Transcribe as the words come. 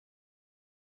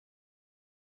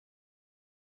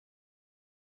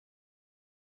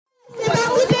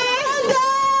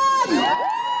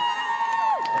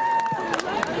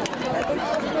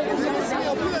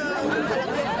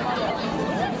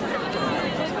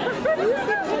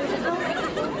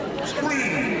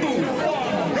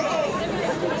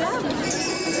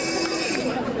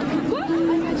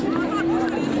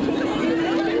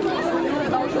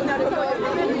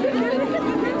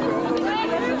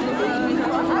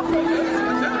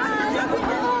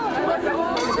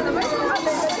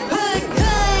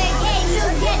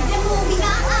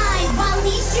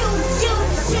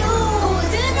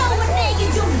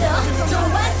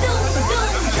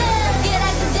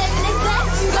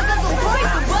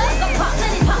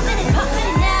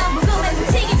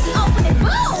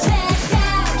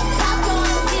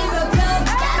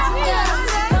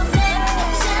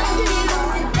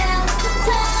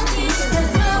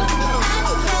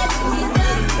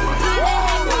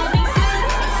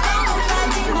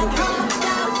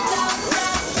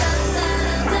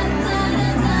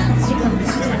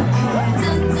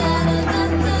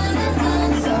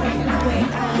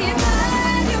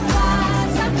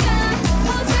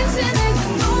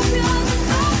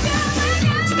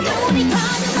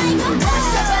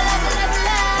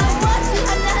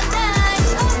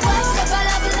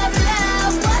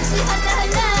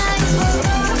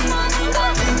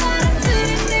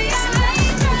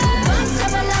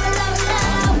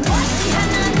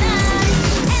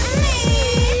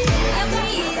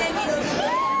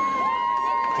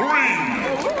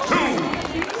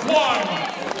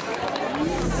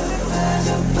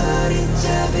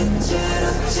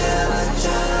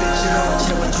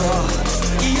이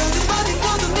어둠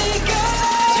어디서도 네가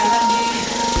사랑해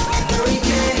every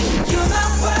day You're my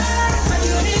world, my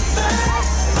universe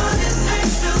뭐든 할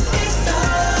수 있어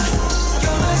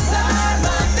You're my star, my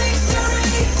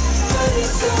victory 멀리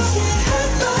속에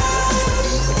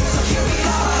So here we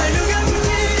are 활려가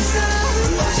불리서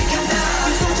오직한 나 두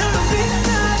손처럼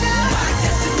빛나가 My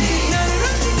destiny 나를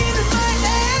움직이는 my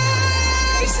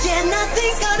age Yeah,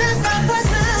 nothing's gonna stop us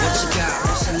now What you got,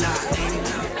 what's a lot, ain't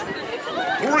now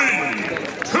 3,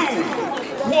 2,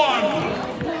 1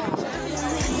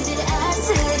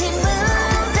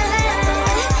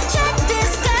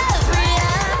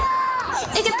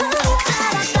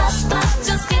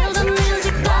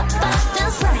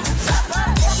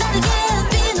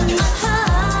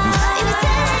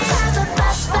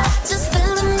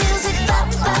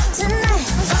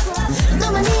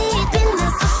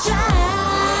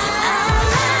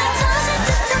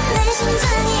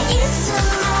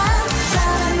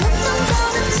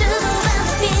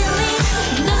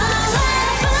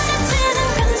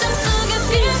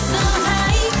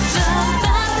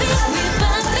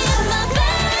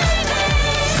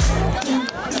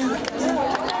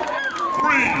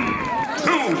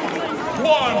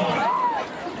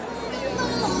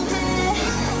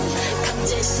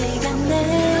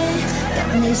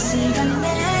 내 시간에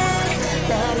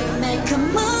나를 make a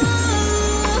move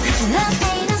Love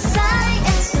ain't a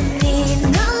science I need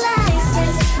no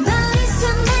license 머릿속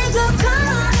내고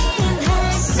고민할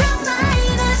수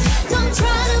minus Don't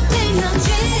try to be your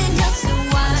genius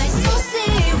Why so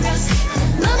serious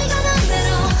맘이 가는 대로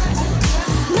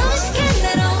너무 시킨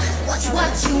대로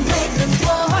What you waiting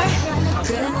for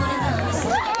그래3,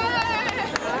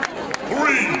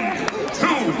 2,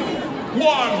 1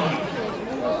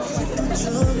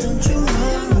 Don't you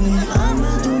worry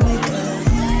아마도 내가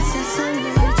이 세상을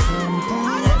전부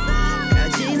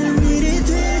가지는 일이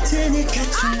될 테니까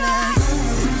tonight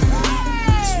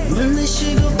숨을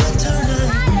내쉬고 버텨라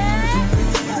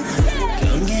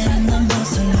경계는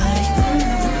넘어설라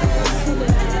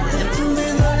내 품에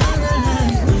널 안을라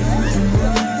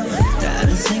다른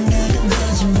생각은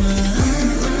하지마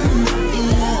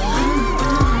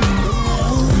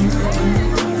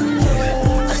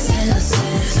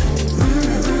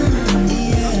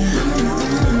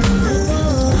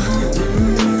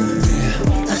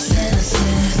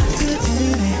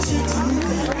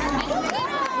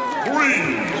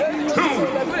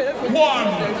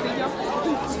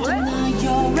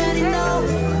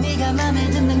네가 맘에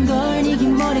든다는 걸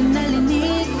이긴 머리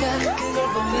날리니까 그걸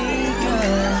보니까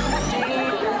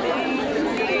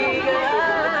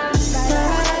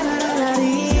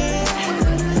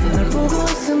널 보고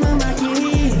있으면 막이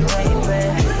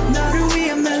너를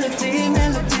위한 멜로디야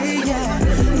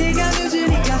네가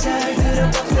늦으니까 잘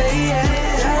들어봐 baby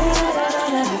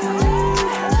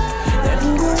널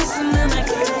보고 있으면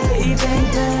막이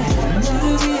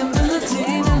너를 위한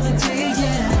멜로디야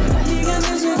네가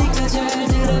늦으니까 잘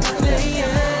들어봐 baby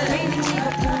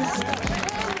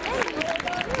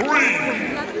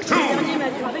 3, 2, 1 3,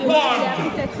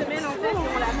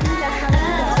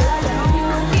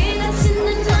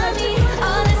 2,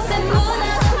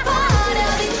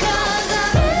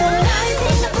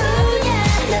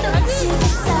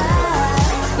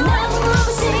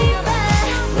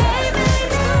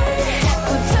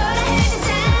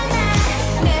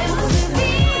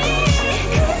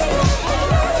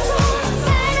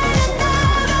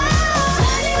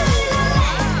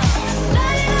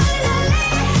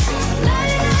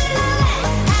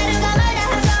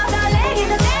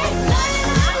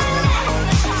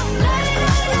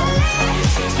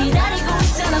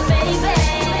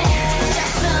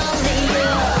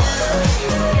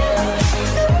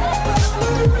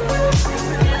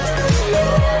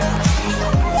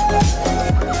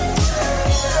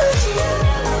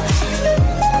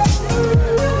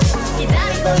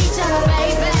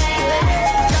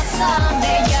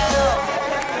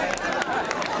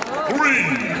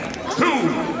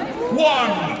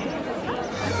 1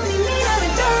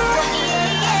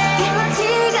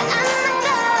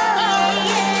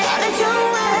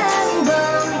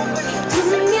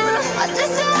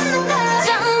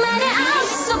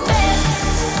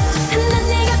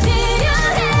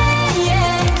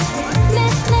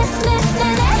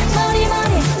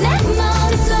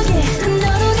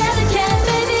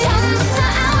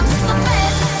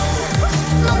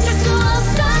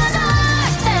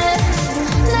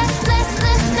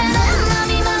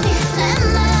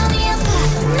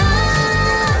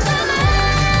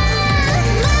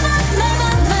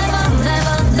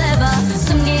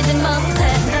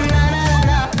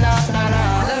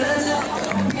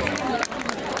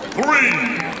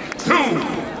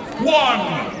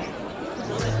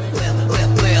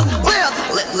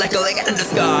 flip like in the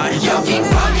sky. 여긴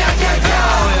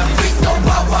광야야야 Please don't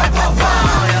wow wow wow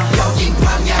wow. 여긴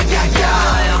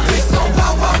광야야야 Please don't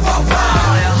wow wow wow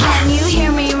wow. Can you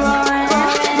hear me roaring?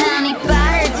 난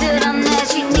이빨을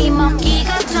드러내지 네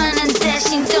먹기가 되는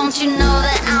대신 Don't you know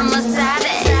that I'm a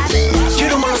savage. You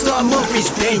don't wanna start movies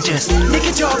dangerous.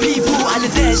 내게 저 피부 안에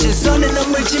tension 손에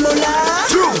넘을지 몰라.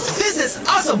 True, this is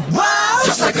awesome. Wow,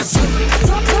 just like a zoo.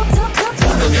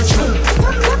 오늘의 춤.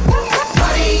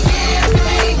 Party yeah,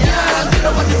 yeah. You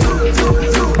know what to do.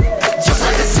 Just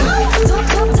like a zoo.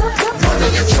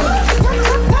 오늘의 춤.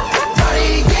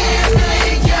 Party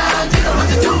yeah, yeah. You know what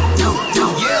to do.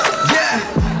 Yeah, yeah.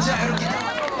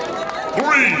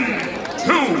 3,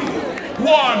 2,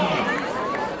 1.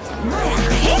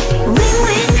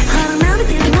 Win-win 하루 나를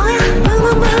때려 뭐야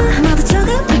뭐뭐뭐 모두 조금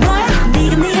보여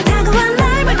네가 다가와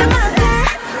날 발견하다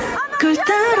꿀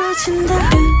떨어진다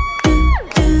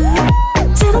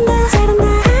잘한다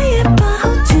예뻐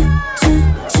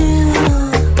쭈쭈쭈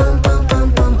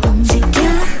뿜뿜뿜뿜 움직여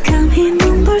감히 넌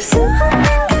볼 수 없는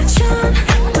가전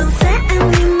Don't say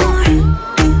anymore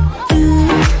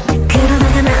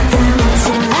그러다가 나타나지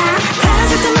마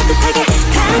가져도 못하게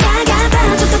다가가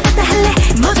봐줘도 받다 할래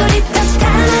모조리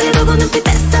나를 보고 눈빛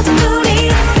뺐어도 우리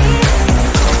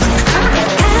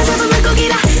가져도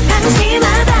물고기라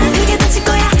방심하다 그게 다칠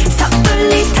거야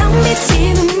섣불리 텅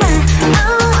비치는 나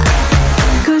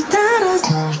꿀 떨어져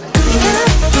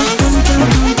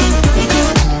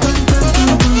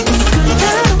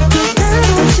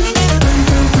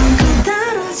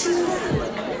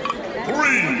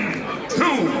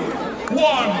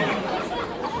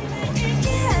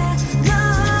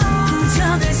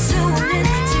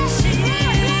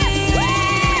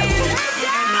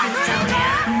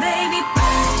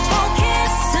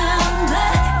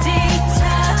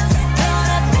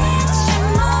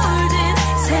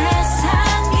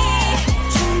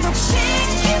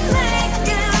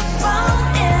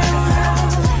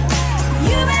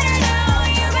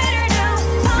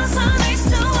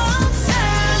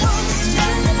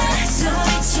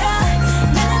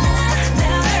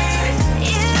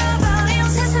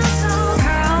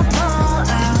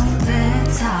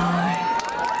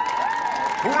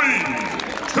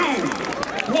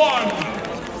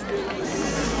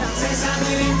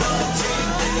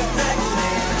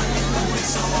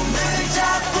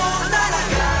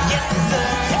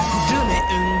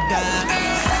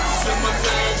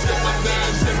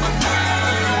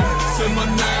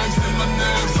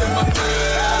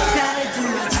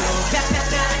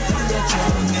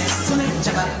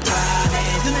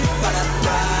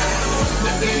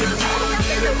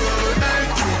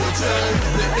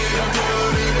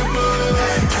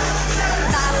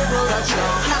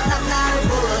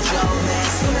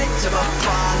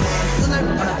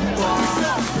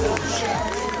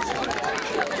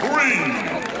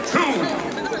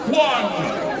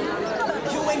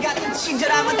유행 같은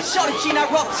친절함은 저리 지나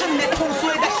럽슨 내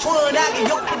통수에다 시원하게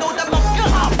욕해도 다 먹겨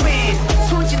win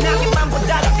순진하게만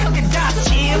보다 더 크게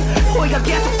다짐 호의가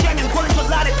계속되면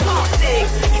권솔 아래 toxic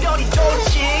이러니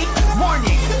좋지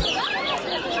warning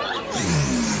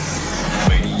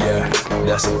Maniac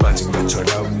나서 빠진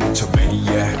것처럼 미쳐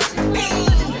Maniac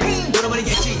핑핑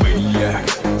돌아버리겠지 Maniac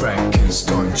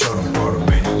Frankenstein처럼 바로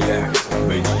Maniac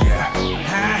Maniac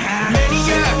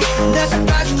Maniac 나서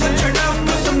빠진 것처럼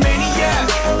무슨 Maniac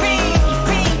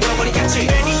핑핑 돌아버리겠지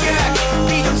Maniac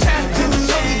비정상 틈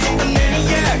속에 있던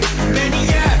Maniac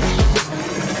Maniac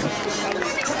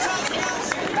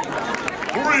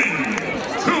 3,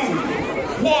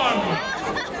 2, 1.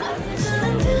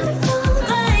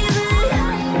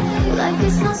 Like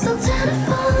it's not so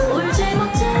terrible 울지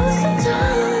못해 웃었죠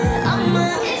엄마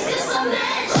It's just so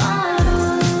magic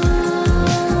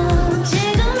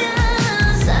지금이야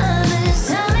savage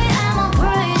Tell me I'm a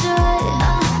crazy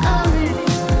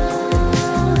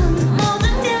모든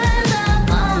게 다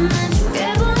뻔해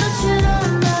죽게보다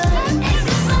싫은데 It's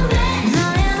just so magic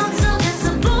나의 맘속에서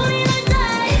불이 날 때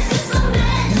It's just so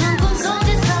magic 난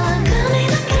꿈속에서 금이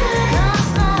나게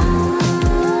Cause no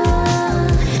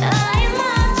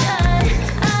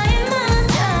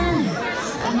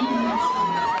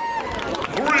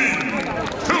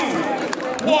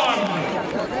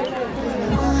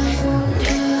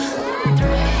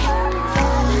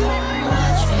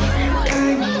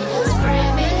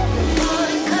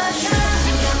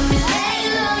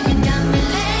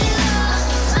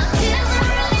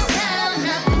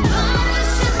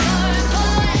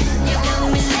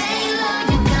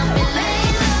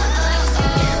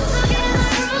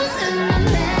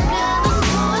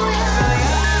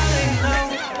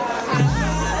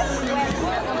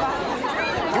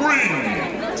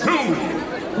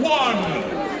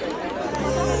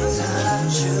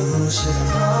주고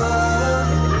싶어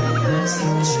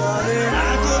상처를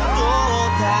알고 또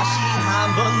다시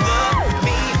한 번 더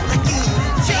Be like you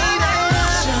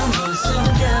처음 본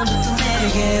순간부터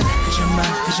내게 그저만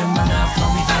love for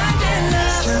me baby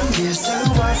숨길 수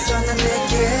없어 난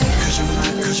내게 그저만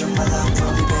love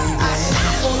for me baby I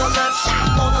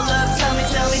wanna love tell me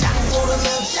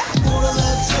wanna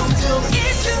love tumtum 이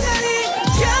순간이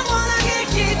영원하게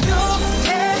기도해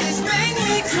It's make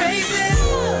me crazy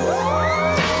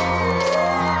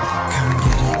Come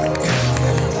get it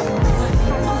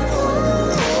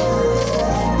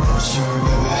Sure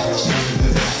baby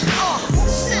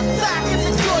Sit back and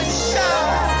enjoy the show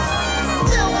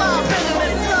Feel my rhythm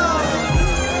and flow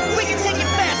We can take it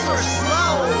fast or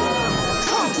slow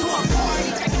Come to a party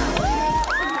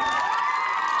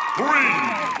 3,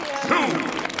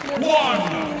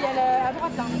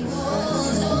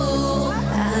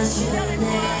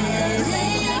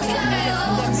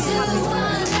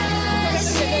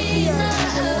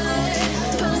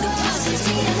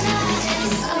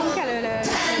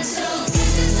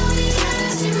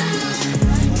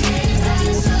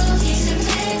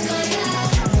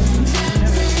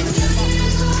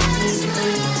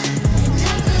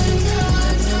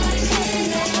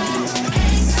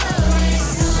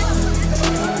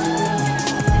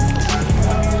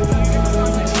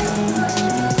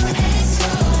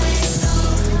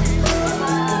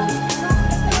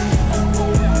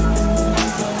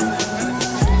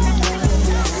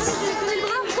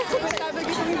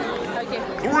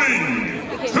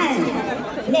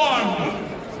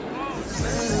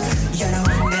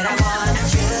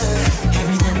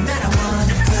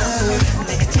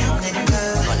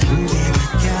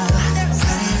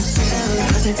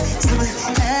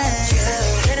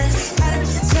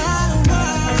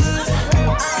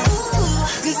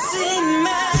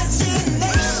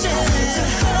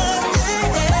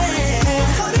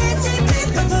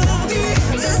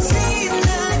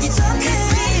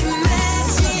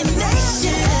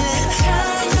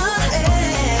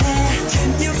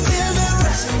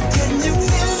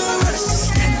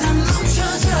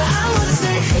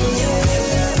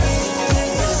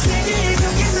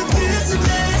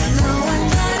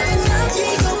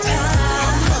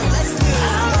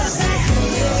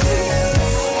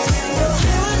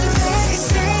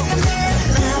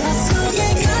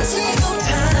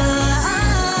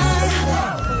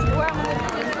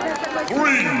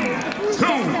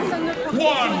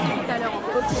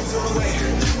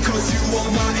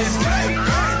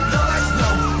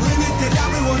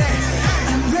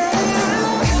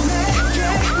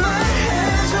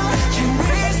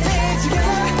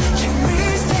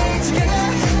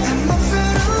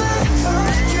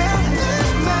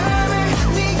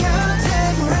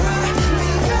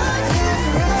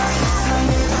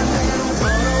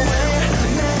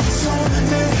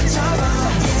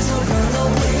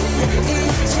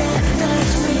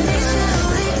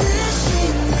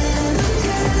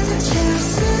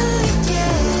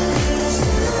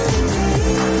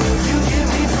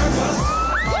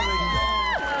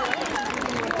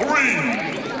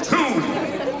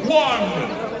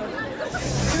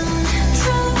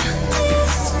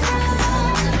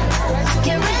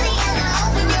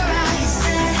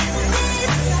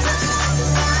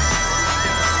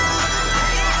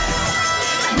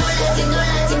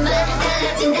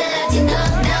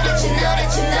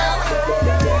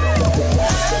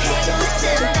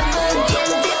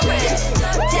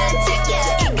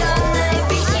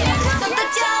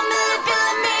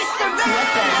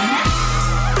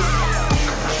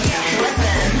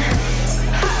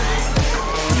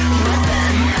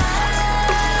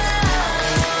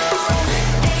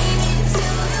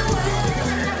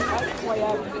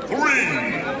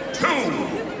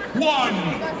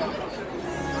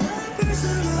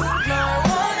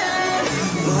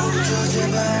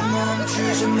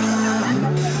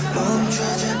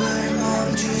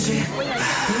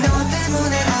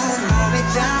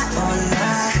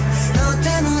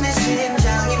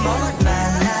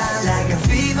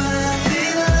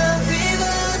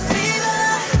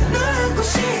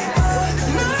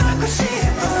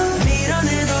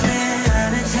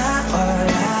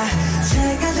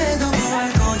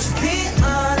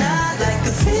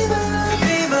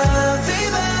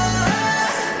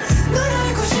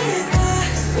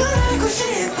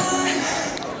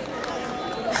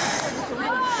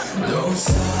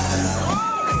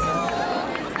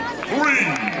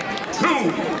 2,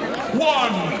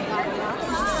 1.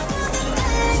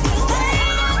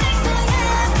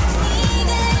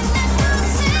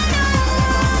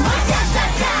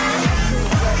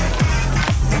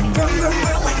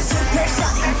 Like a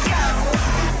supersonic.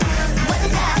 What a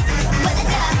duck,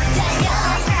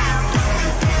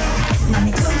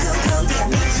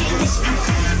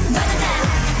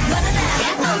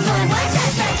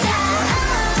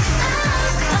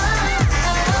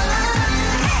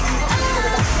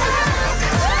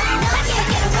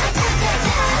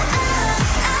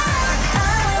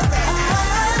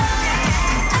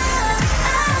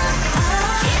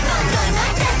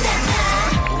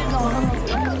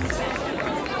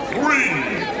 2, 1.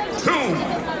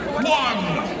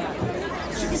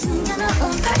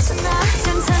 숨겨놓은 persona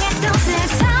상상했던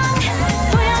세상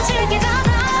보여줄게 더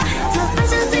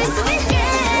빠져들 수 있게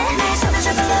날 손을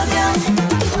잡아보면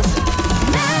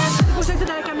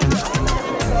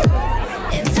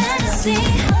In fantasy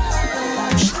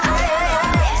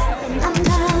I'm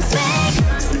perfect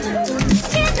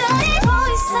기다리고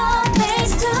있어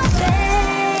face to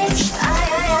face I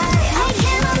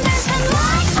can't understand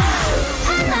why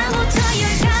하나부터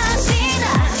열까지 다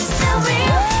so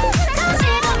real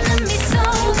거짓없는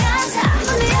미소가 다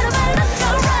오늘로 발로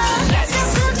걸어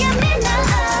seksu하게 나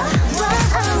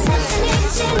세상의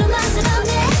끝으로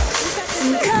만들어내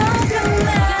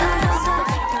궁금해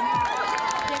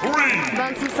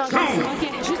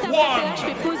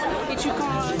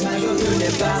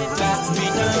 3, 2, 1.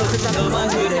 너만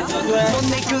그래도 돼.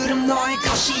 넌내 그름 너의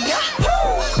것이야.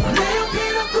 내 옆에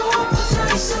놓고 붙어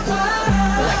있어봐.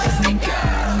 Like a sneaker.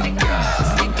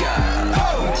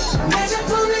 내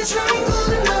작품을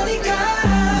주인공은 너니까.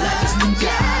 Like a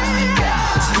sneaker.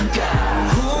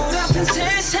 불앞은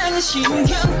세상은 신경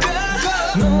꺼.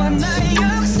 너와 나의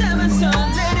역사만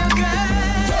써내려가.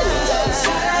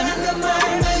 사랑한단 말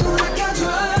말고 아껴줘.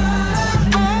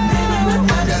 내 맘을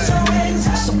받아서 왼손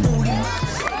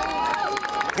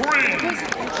우리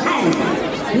 3, 2,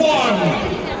 1.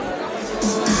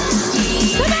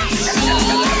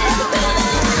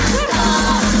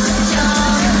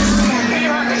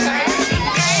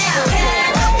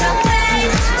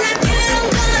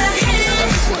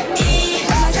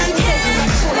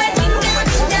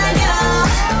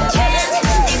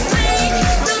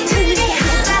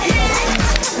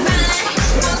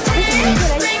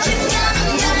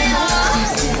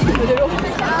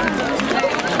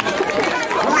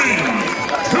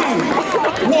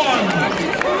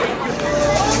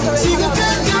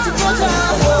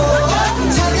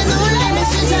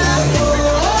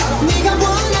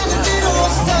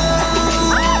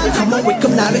 Come on, wake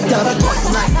up 나를 따라 do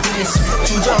it like this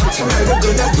주저앉지 말고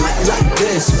그냥 do it like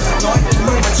this 너의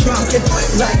꿈을 맞춰 함께 do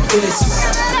it like this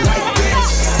Like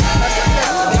this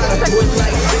Gotta do it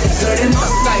like this Turn it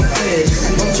up like this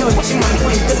멈춰있지 말고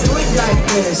이따 do it like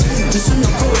this 두 손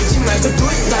놓고 있지 말고 do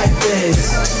it like this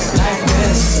Like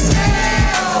this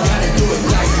Gotta do it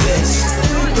like this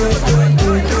Do it like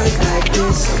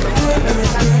this Do it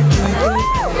like this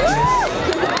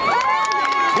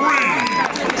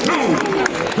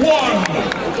 1.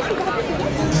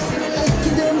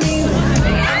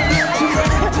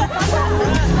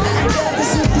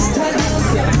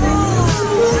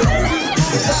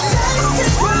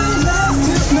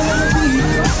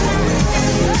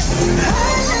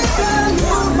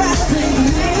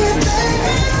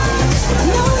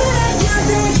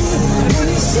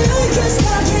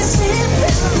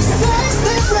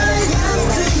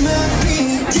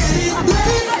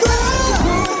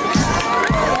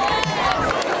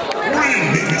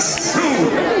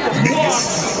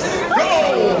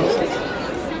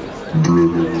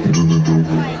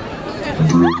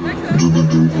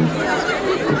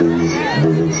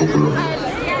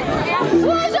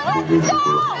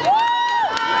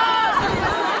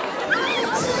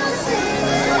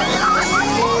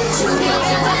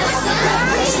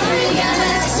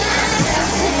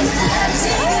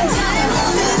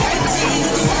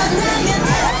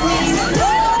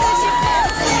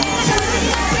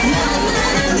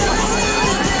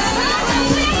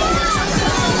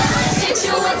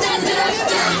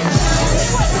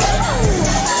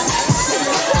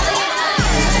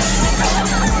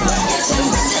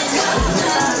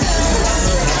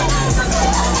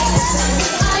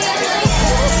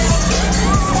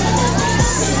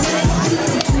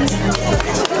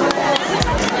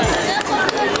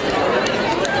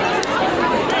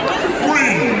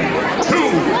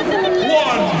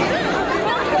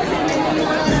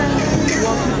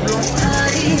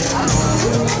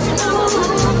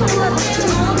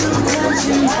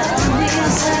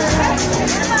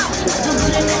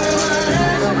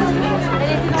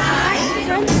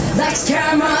 Lights,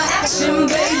 camera, action,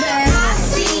 baby. I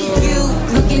see you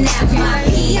looking at my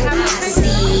feet. I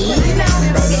see.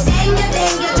 Dengue,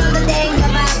 do the dengue,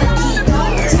 baba,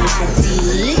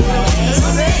 tighty.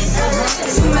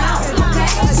 Zoom out,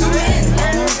 okay. Zoom in,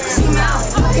 zoom out,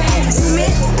 okay. Zoom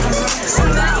in,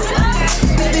 zoom out,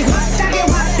 okay. Baby,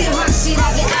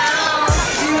 확실하게 out.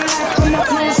 You like all my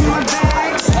plans in my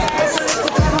bags. So let's go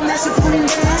grab a mess and put in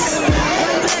gas. I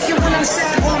like it when I'm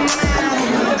sad or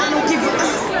mad. I don't give a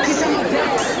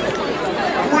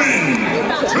 3,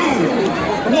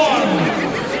 2, 1.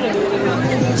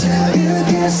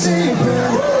 자유롭게 슬퍼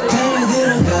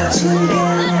달려들어가 즐겨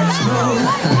Let's go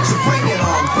So bring it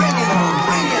on, bring it on,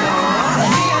 bring it on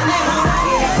미안해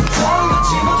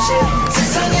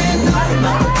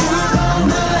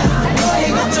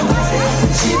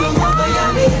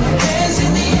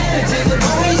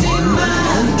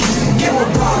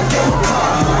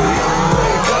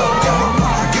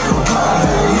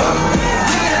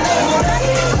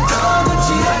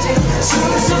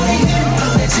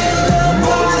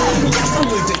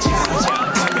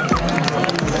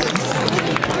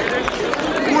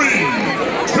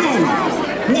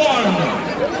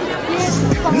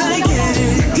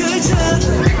나에게를 그저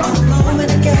온몸에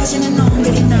느껴지는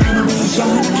온들이 나는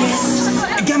beyond kiss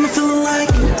You got me feeling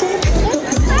like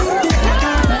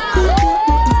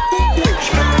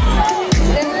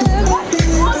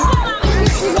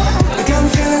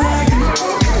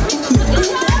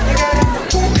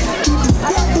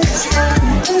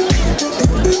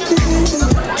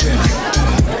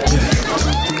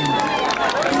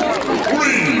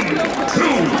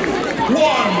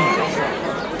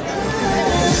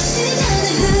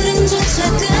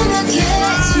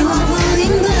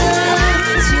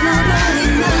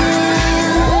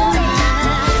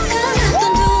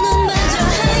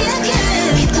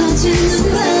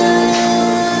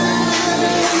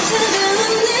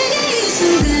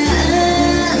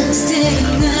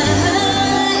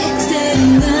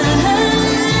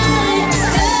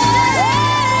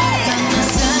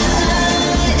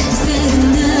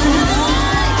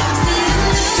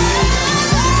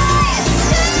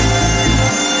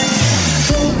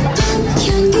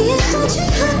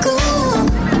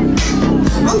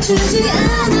멈추지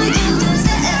않아도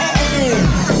돼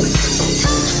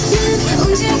더는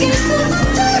움직일 수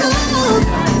없도록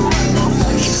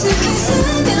깊숙이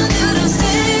스며들어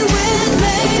Stay with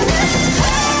me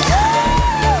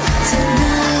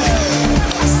Tonight,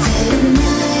 stay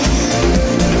tonight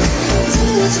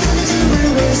들려주는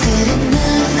제발 stay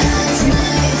tonight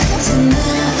Tonight,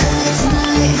 tonight,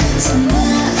 tonight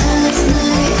Tonight,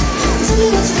 tonight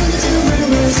들려주는 제발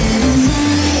stay tonight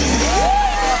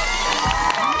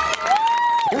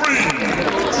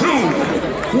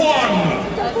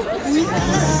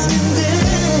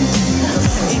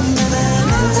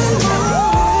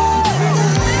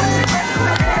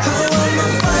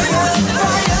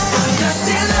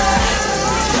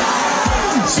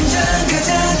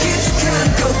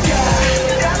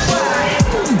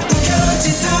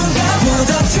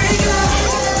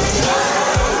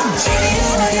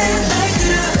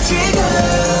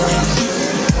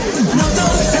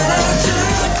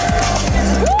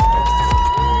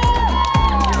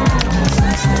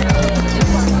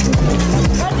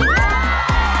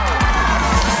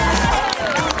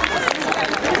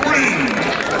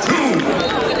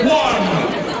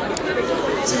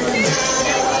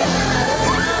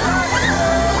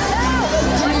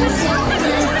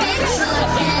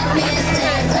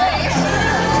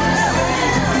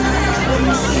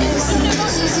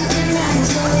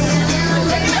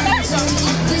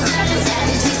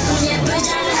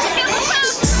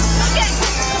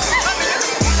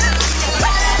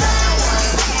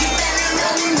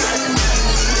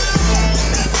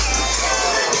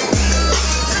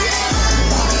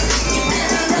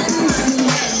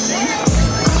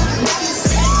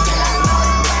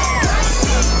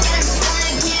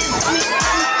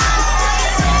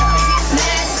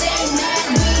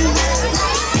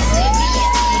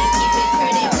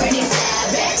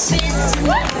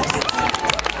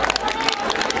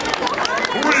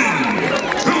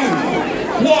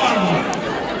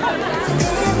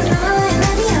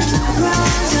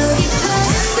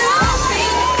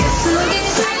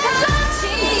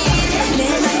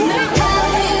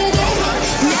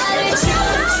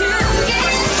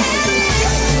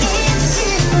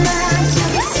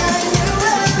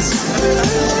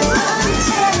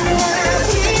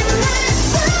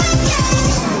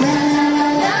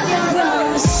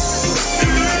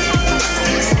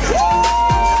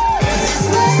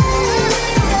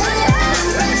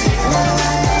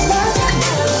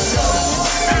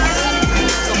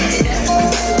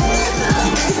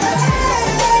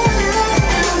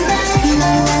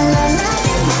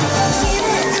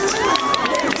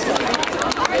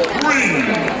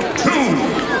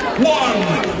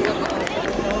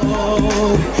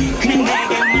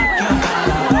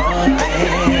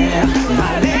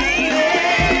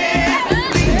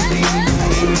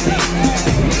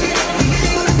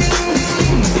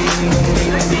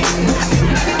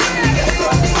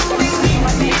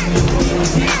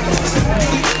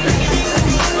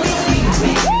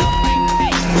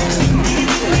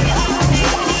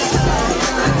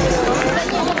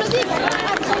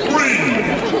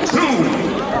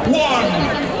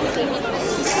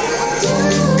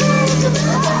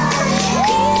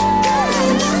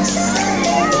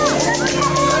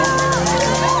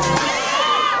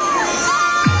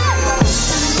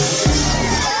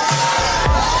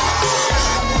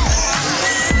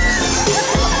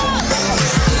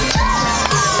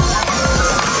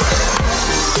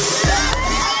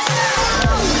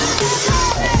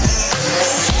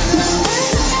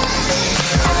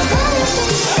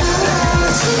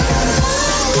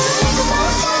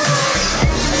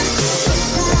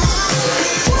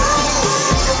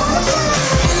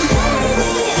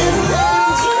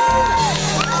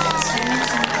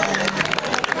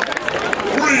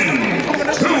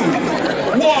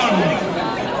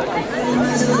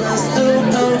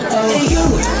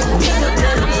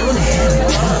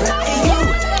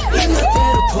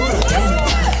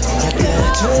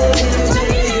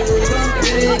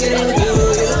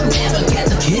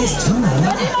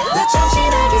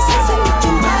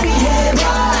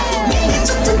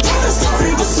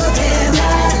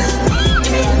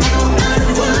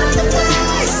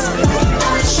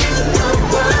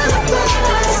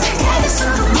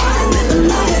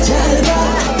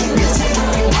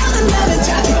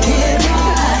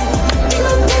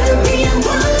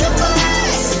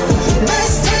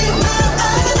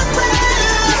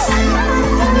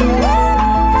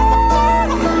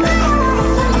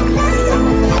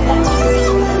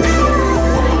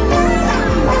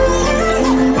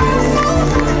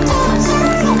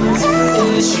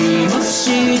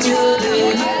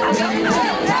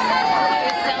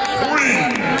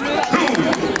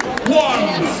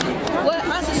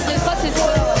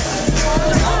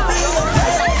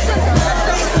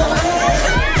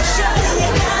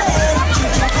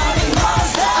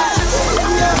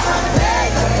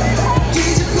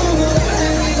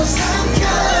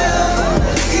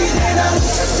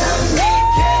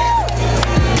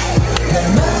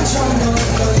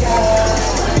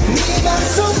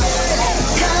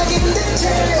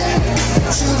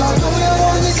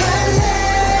영원히 살래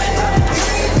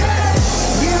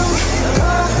You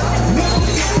got me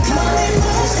money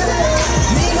monster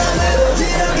네 맘으로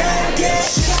들어갈게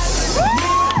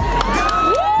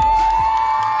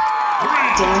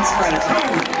Dance break.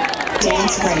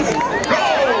 Dance break.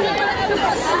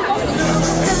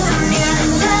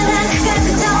 사랑가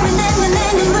그토록 내 눈에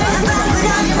눈물 한 방울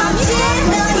어김없이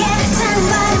너의 찬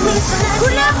바람 미소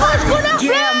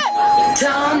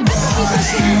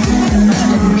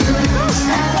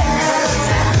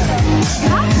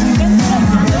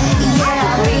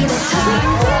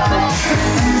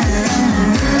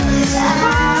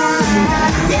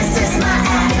This is my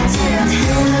attitude.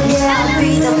 Yeah, I'll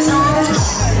be the tone.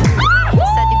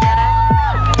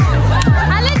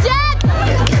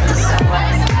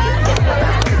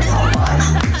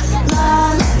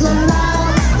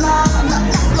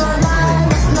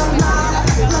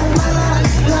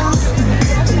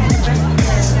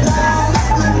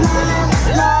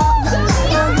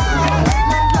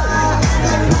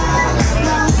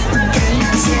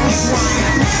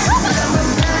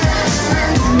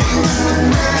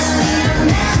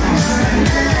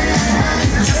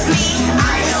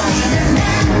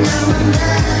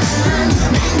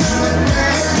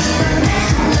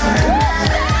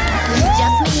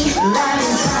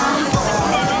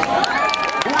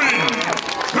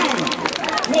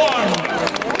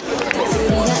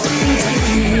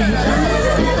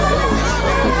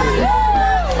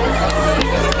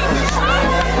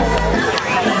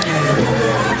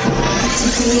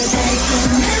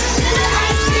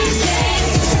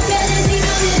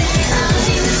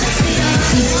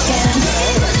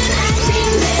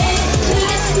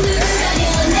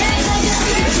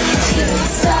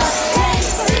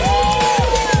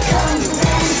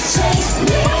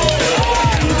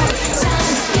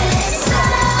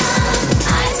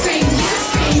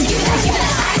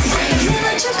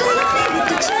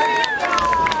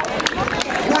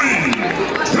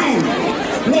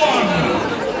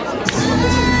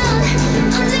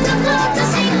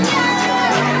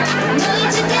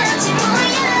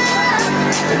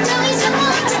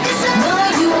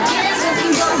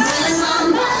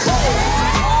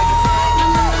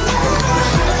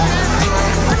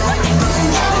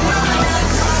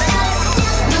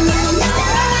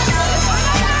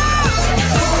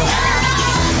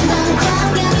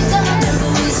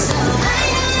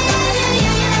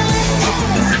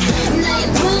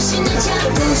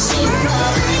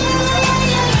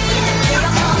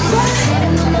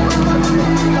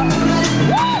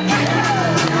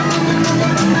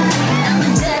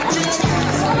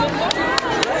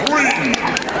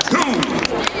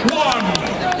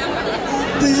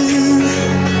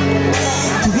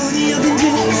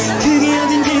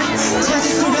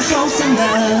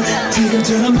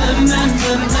 지금처럼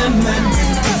만만만만만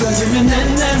웃어주면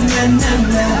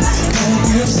난난난난난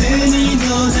할게 없으니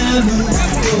너나무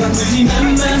또 바쁘지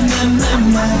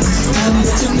만만만만만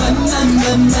아무것도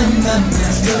만만만만만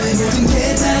너의 모든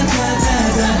게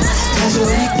다다다다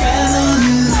가져오니까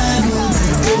너는 아무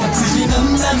또 바쁘지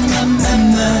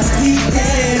만만만만만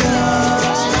이대로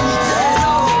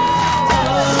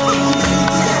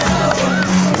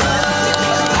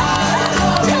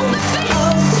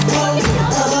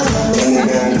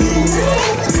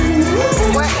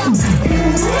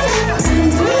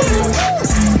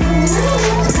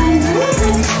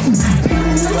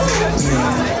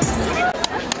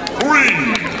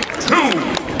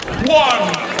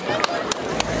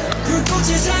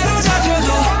불꽃이 사로잡혀도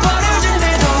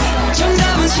버려진대도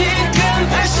정답은 지금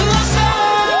알 수 없어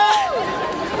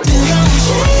뜨거운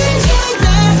심장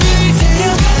나를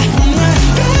데려가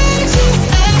목마르까지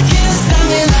I can't stop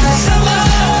me like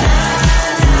someone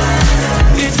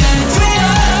일단 뛰어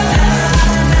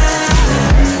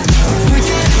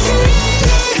불타는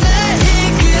날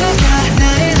이끌어가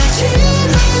나의 아침을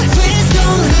Please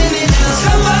don't let me down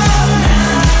someone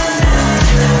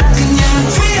그냥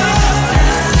뛰어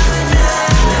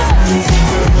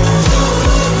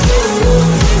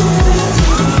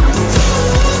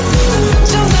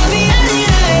정답이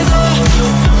아니라 해도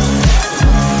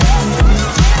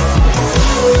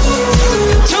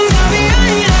정답이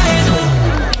아니라 해도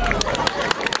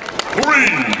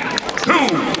 3,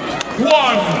 2, 1.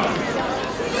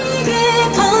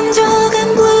 번쩍은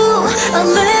blue a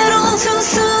little too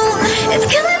soon It's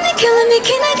killing me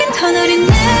기나긴 터널이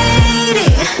내리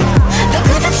더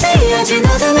끝없이 이어진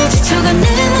어둠을 지쳐가는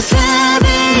모습이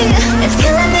It's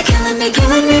killing me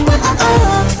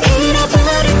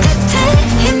잃어버린 끝에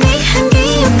희미한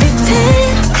기억 끝에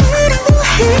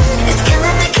그리워해 It's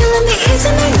killing me 이제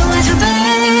날 놓아줘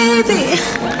baby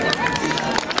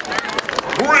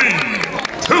 3,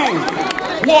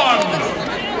 2,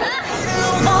 1.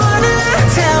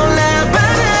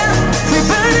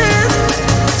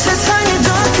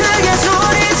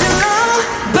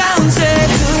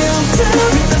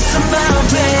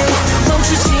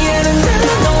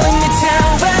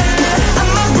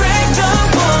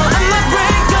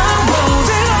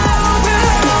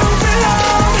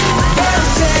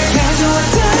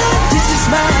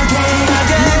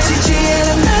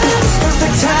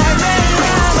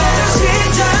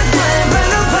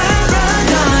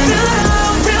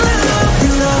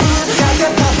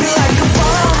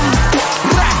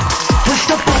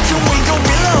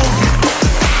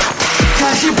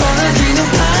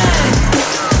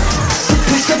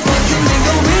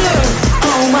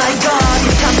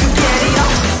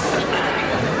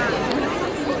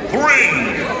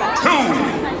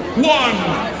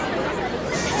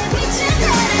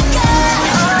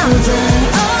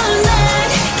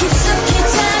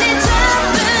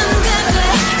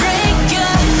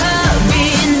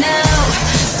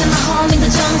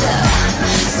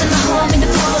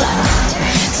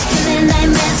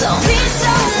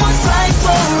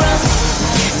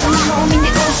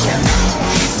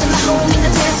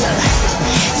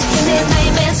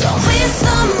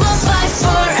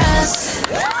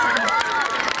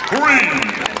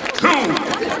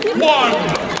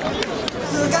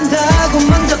 간다고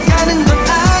먼저 가는 건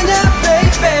아냐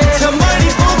baby 저 멀리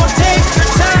보고 take your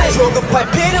time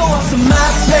조급할 필요 없어 my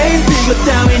baby 비교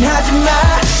따윈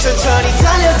하지마 천천히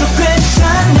달려도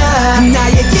괜찮아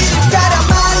나의 길을 따라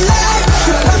my life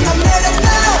급한 맘 내려놔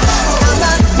나만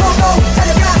보고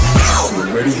달려가 We're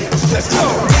ready, let's go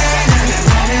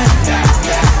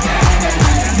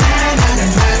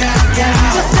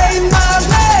Just stay in my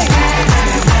way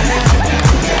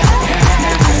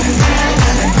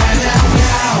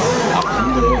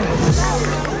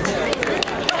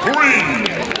 3,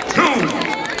 2,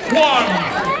 1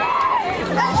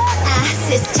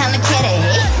 Sis tryna kitty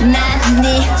난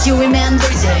주위면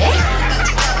되지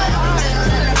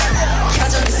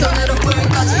가져온 손으로 불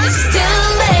꺼지 It's too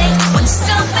late Want you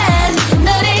so bad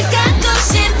너를 갖고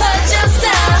싶어졌어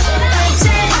이제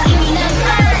이미 난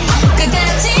fine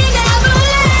끝까지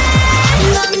가볼래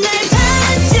넌 날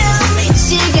반쯤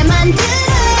미치게 만들어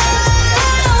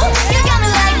You're gonna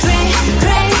like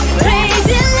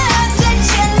crazy love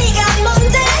대체 네가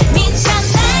뭔데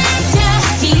미쳤나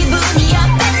기분이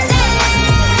up and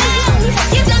down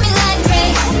You got me like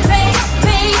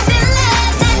crazy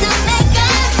love 나도 내가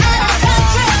out of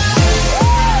control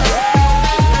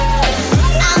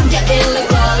I'm getting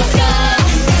loco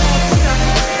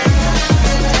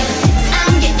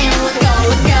I'm getting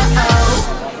loco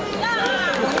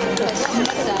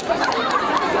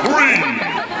 3,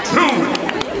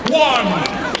 2,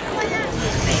 1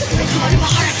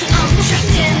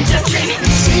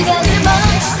 시간을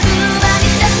멈출 수만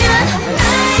있다면 I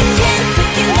can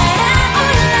freaking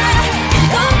날아올라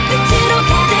일곱 빛으로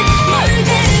가득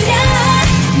물들여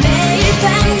매일 밤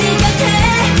네 곁에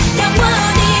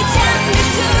영원히 잠들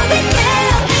수 있게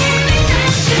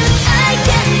I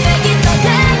can make it 더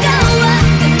다가와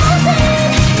내 모든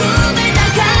꿈을 다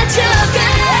가져가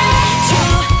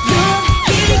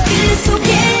조용히 그 속에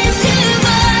숨어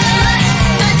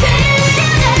널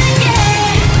들려라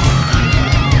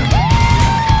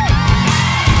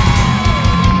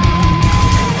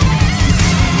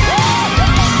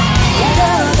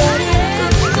잃어버린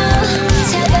꿈도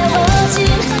차가워진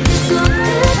그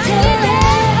손끝에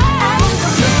아무도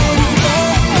모르게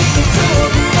그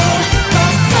속으로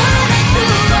벗어날 수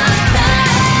없어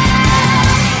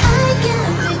I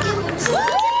can't begin to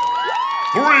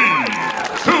 3,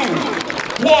 2,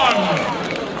 1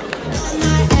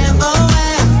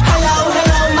 Hello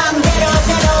맘대로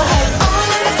해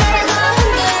오늘의 사랑을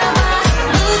흔들어봐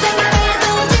누가 말해도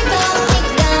질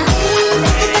거니까 내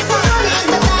끝에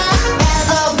걸린다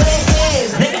Hello baby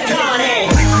내가 꺼내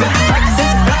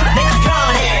내가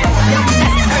꺼내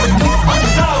어디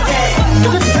서게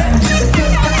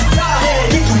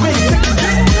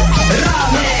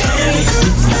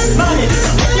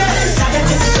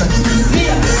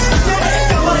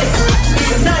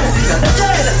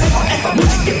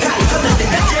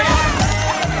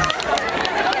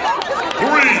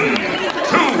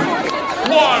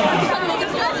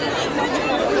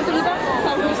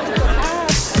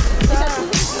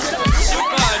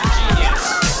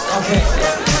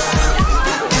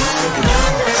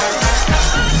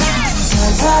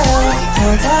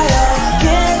더 타요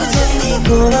깨끗이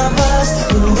돌아봤어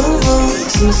붕붕붕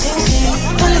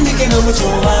싱싱싱 떨리는 게 너무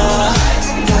좋아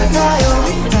더 타요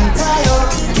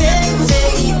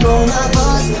깨끗이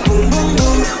돌아봤어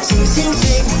붕붕붕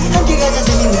싱싱싱 함께 가자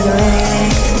재밌는 여행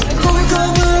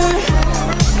꼬불꼬불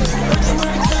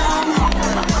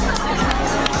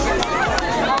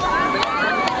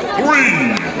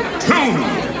 3,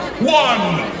 2, 1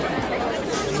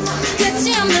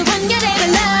 끝이 없는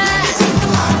환경을 나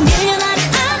밀려나지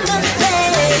않는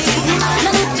play 난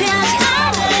후퇴하지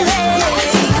않을래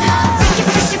Freaky,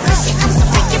 freaky, freaky, I'm so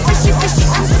freaky, freaky, freaky,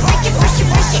 I'm so freaky, freaky,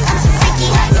 freaky, I'm so freaky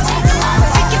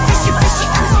Freaky, freaky, freaky,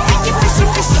 I'm so freaky, freaky,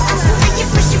 freaky, I'm so freaky,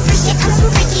 freaky, freaky, I'm so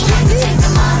freaky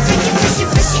Freaky, freaky,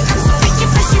 freaky, I'm so freaky,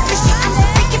 freaky, freaky, I'm so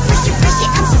freaky, freaky, freaky,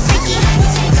 I'm so freaky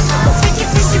Freaky,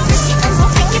 freaky, freaky, I'm so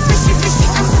freaky, freaky, freaky,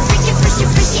 I'm so freaky, freaky,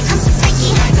 freaky, I'm so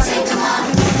freaky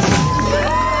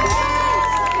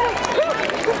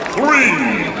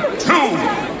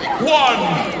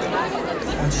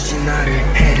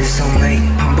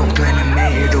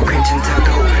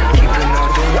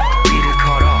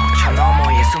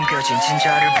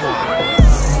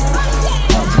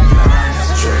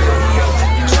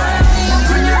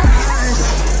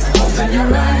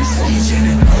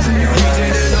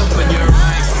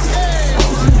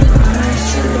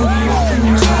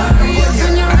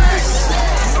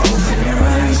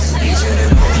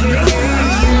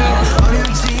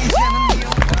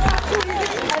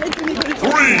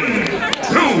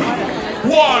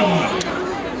one.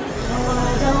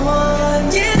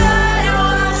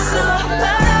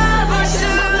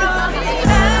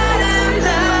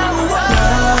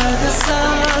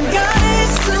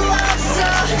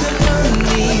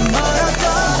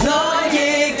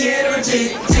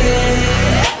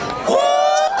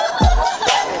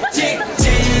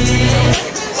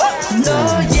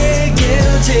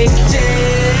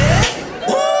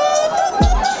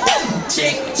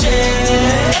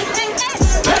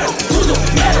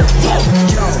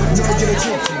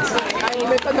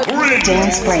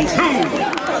 Dance break.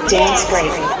 Dance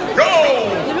break. Go!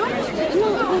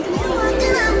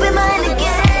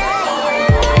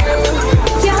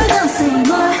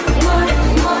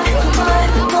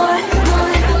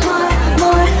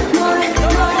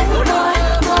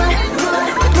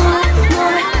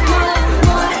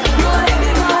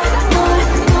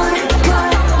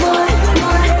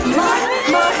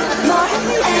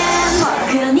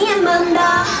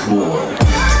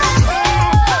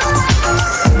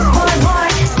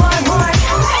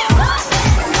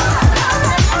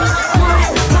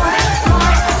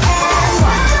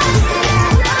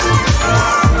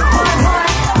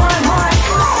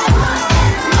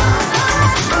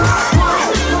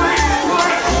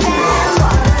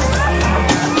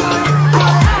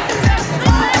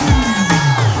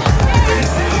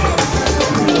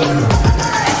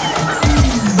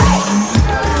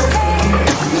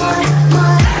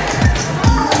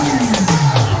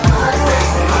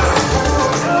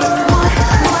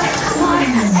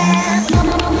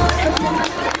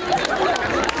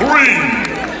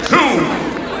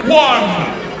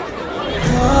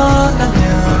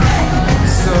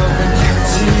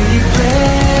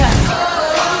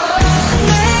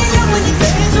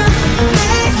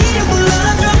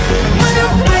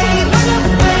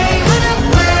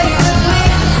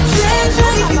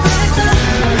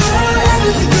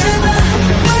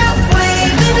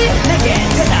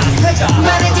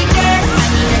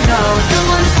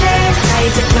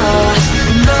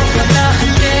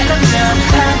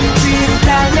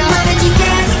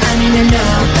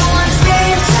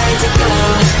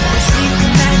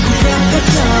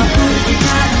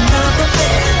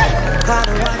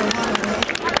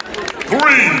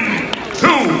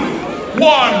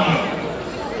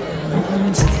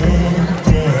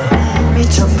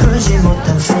 미처 풀지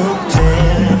못한 숙제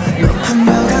높은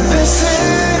벽 앞에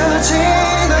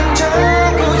쓰러지는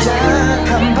작고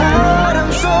약한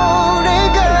바람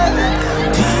소리가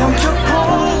뒤엉켜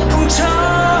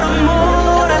폭풍처럼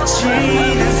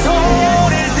몰아치는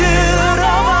소리를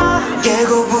들어봐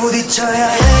깨고 부딪혀야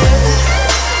해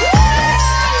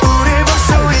우릴 볼 수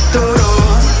있도록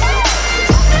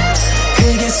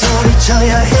크게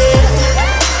소리쳐야 해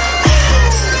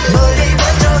멀리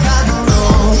번져가도록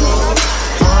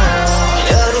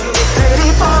여름빛들이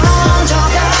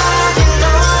번져가긴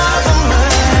너도 날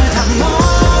다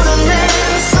몰아낸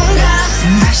순간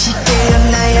다시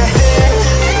깨어나야 해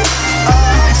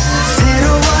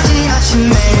새로워진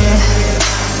아침에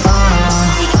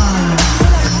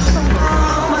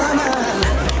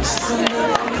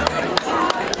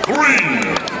 3,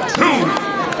 2,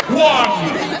 1.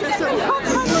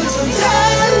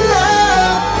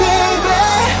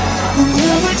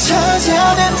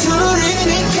 찾아낸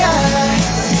둘이니까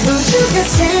우주가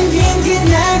생긴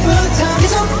그날부터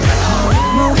계속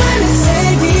모아낸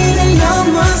세기를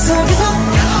영원 속에서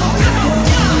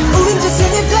우린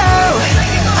저승에도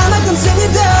아마금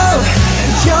생에도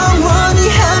영원히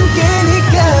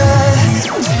함께니까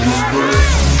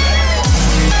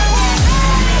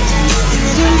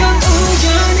이런 건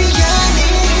우연이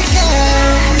아니니까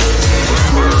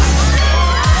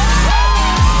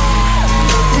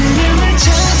우리를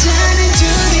찾아낸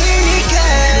줄이니까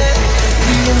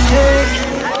미안해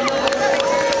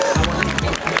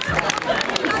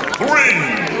 3,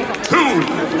 2,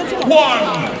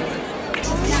 1.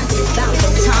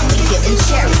 Tommy getting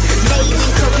cherry. Made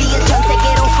in Korea, 전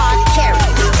세계로 hot carry.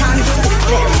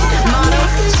 Thundercrew. Model,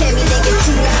 Chevy, they get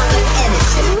too high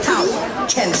energy. Power,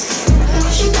 chemistry.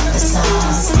 She got the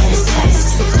sauce and it's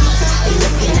spicy. They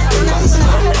looking at the most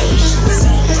smart Asians.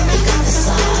 They got the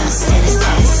sauce and it's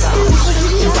that sauce.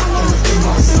 They rockin' with the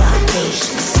most smart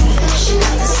Asians. She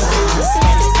got the sauce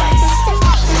and it's spicy.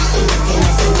 They looking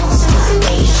at the most smart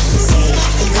Asians.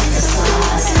 They got the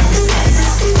sauce and it's that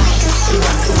sauce. They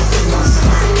rockin' with the most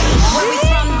smart Asians. Where we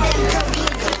from?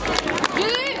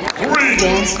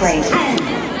 Dance break.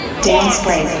 Dance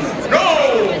break. Go!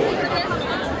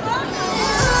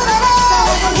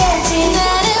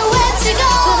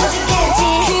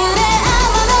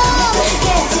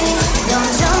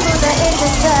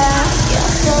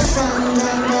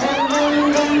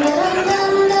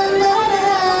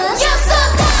 You're so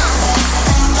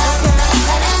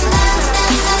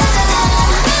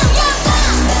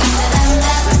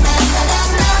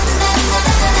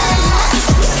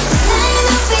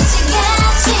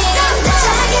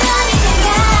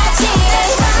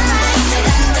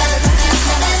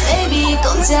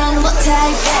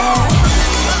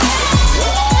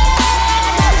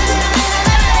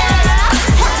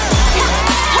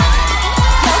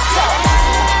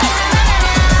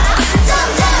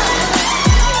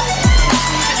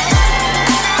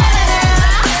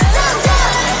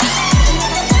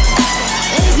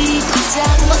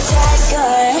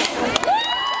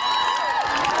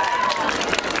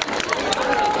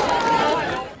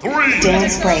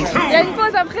Dance break. Il y a une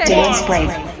pause après. Dance break.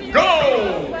 Go!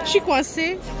 Je suis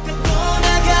coincée.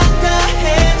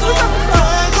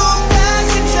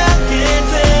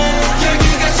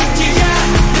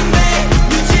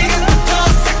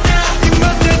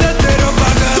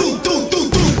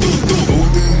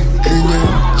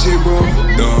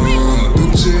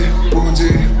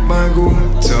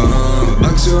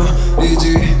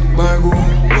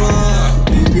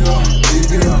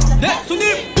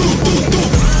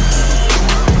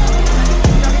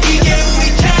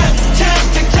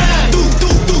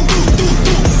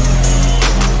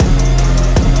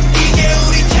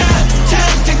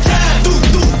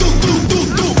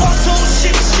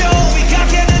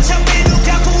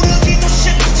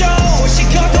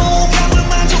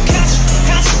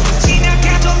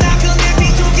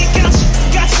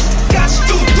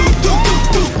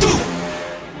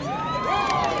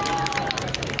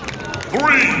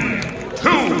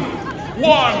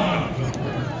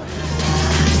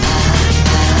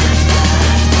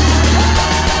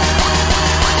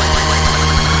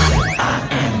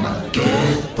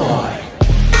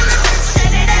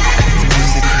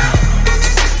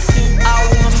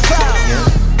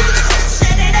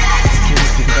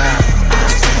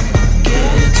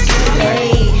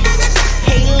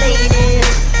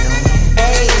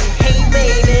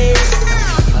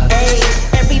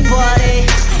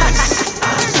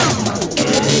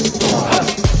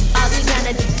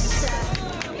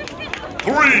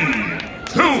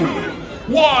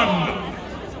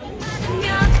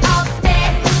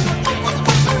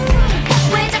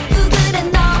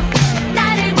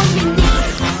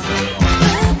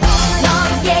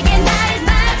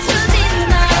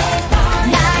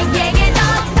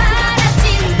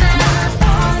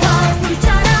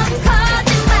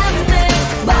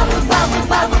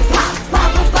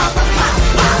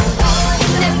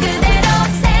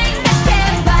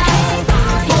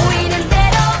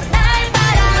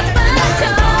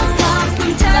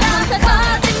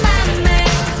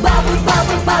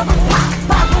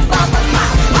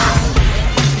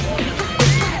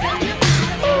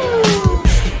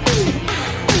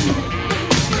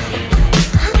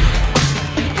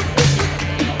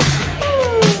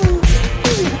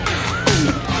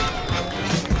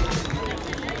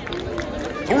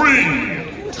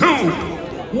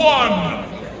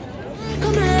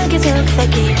 고막에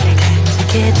속삭이네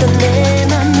가득했던 내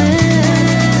맘을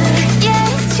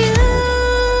Yes you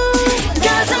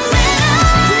Doesn't matter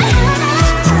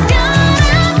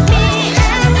특별한 me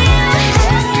and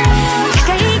you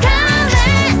가까이 갈래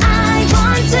I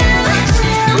want to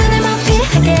눈을 못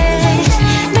피하게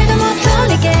말도 못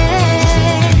돌리게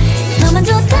너만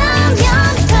좋다면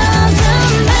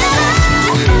Doesn't matter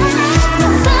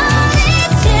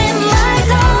망설이지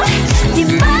말고 네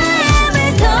마음을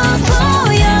더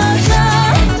보여줘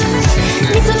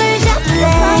네 손을 잡을래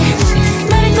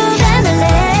너를 꼭 안을래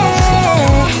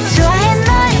좋아해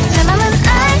널 내 맘은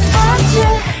I want you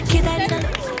기다리던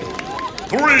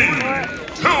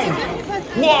 3, 2,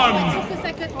 1.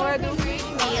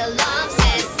 미얼럼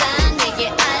세상 내게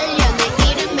알려 내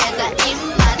이름에 다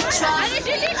입맞춰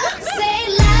Say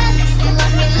la, listen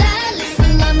love me, la,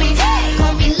 listen love me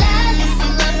Call me la,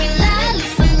 listen love me, la,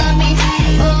 listen love me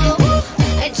Oh,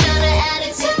 있잖아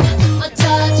attitude 뭐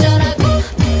터져라고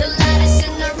The lightest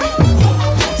in the room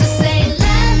Just say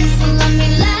la, listen love me,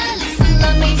 la, listen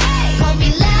love me Call me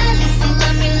la, listen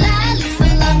love me, la,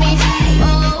 listen love me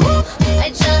Oh,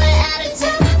 있잖아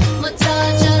attitude 뭐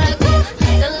터져라고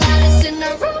The lightest in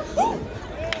the room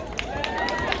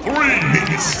 3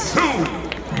 minutes, 2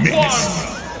 minutes,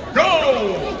 go!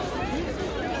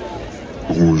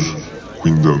 Rouge,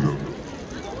 Queendom.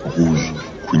 Rouge,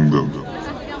 Queendom.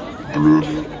 Bleu,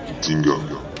 Dinga.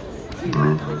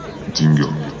 Bleu, Dinga.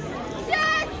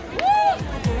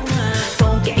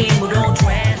 게임으로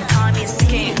trend time is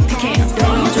ticking ticking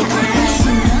떨어져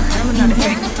I'm not a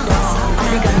fake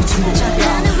어디 가는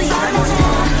친구잖아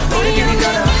우리끼리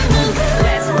걸어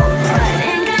Let's ride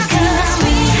Cause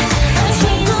we are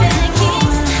twins and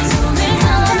kings 손을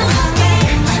하나하게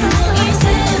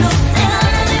보일수록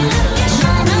나를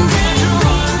느껴주는 대로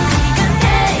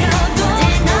해요도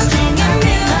난 생각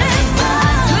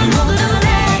beautiful 모두 내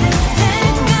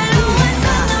생각으로 해서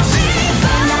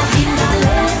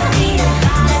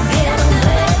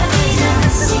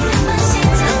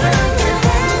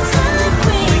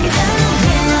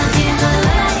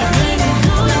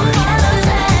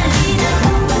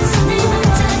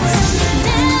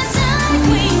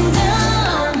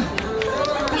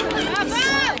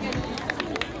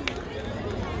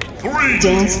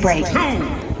Dance break.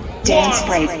 Dance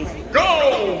break.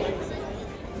 Go!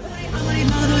 아무리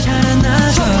모두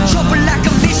잘한다 Trouble like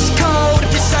a miss code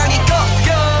비상이 거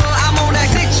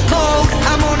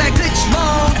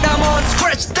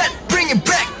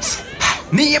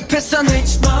네 옆에서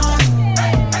뇌지마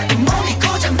몸이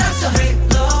고장났어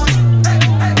reload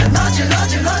난 어질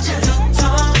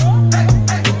두통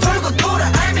돌고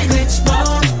돌아 알면 뇌지마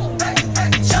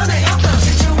전에 없던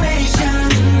situation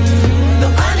너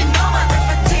아닌 너만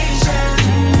repetition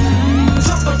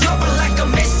drop it like a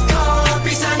missed call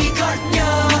비상이 걸려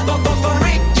for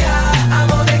it yeah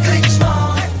I'm on that glitch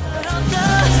mode on the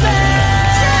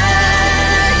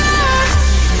space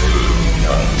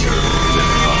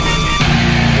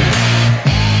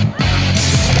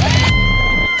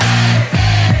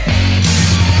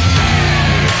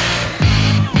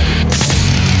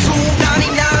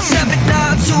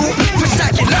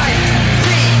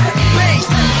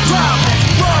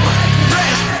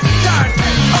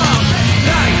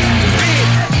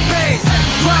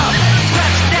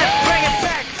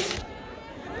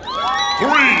 3,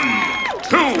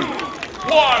 2,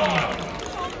 1.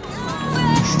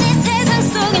 네 세상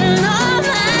속에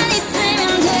너만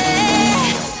있으면 돼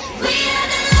We are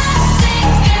the lost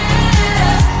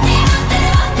girls 네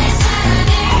멋대로 내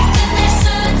사랑을 끝낼 순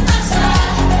없어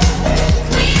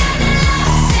We are the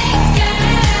lost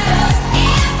girls 이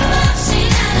아픔 없이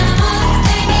난 아무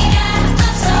의미가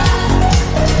없어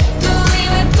But we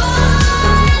were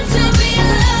born to be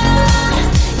alone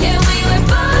Yeah we were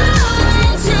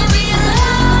born to be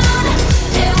alone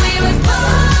Yeah we were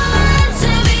born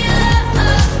to be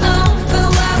alone But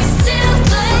why we still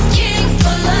looking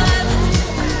for love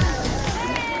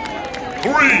 3,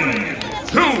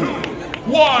 2,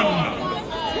 1.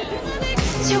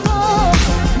 지워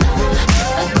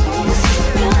안고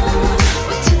있으면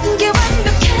모든 게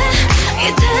완벽해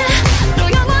이대로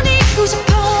영원히 있고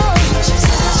싶어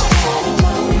 24시간이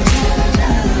모자라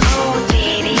Oh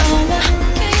baby 너와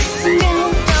함께 있으면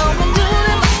너와 눈을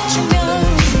맞추면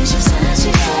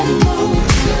 24시간이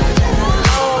모자라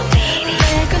Oh baby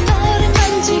내가 너를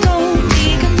만지고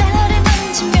네가 나를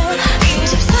만지면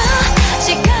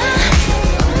 24시간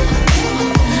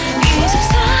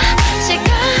 24시간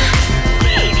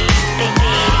baby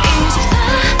baby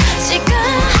 24시간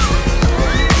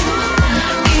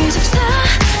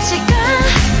 24시간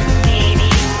baby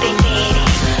baby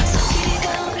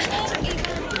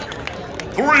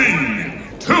 3,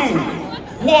 2,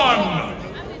 1.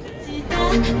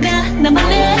 나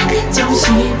몰래 좀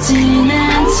쉽진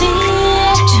않지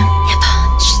집중해봐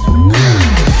눈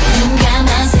감아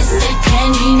있을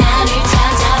테니 나를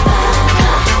찾아봐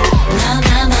넌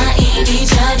아마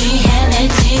이리저리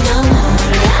헤맬지도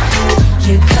몰라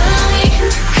You're going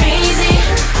crazy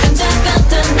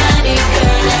끈적었던 나를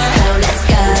girl Let's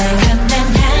go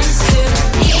감당할 수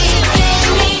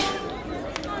있겠니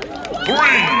 3,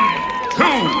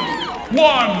 2, 1.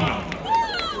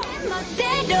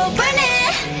 멋대로 보내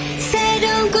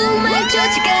새로운 꿈을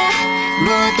쫓아가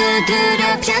모두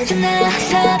두렵지 않잖아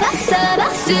서박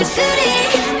수술이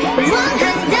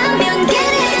원한다면 get it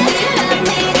Do you love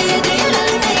me, do you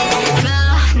love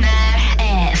me 날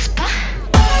에스파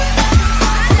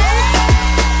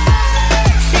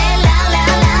Say la la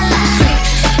la la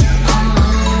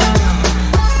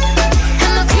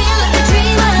I'm a queen like a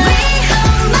dreamer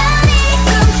위험하니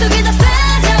꿈속에 다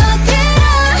빠져들어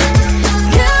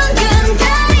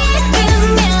둥근다리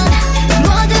뜨면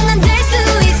뭐든 난 될 수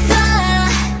있어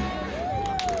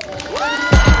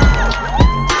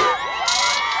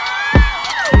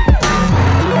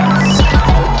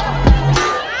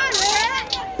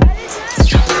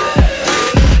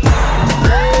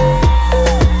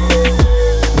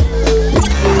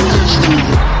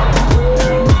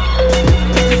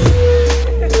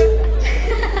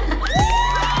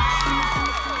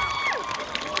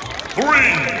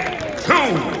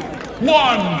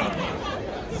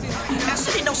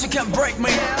She knows she can't break me.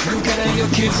 Look at her, you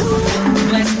kid.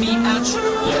 Bless me out.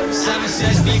 Simon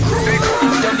says be cruel.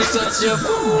 Don't be such a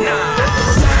fool.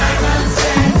 Simon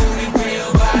says we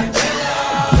real bad killer.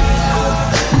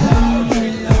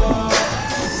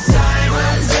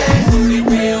 Simon says we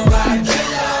real bad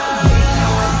killer.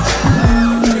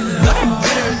 Let it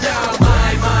burn down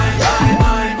my mind.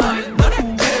 Let it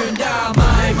burn down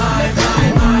my mind.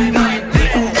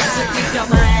 Let it execute down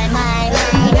my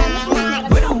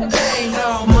We don't pay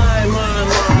no mind.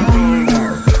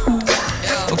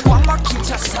 꽉 막힌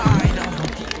차 사이다.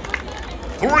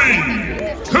 3,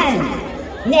 2,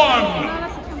 1.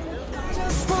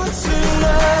 Just want to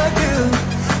love you.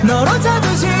 너로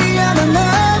자두지 않아 난.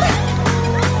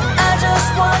 I just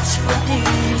want you, I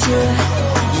need you.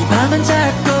 이 밤은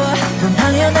짧고 넌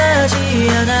당연하지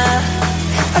않아.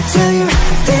 I tell you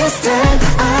this time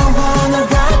I wanna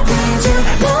rock with you.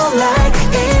 Moonlight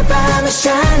이 밤에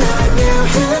shine on you.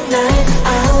 Tonight I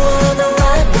wanna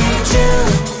rock with you.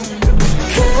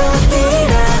 그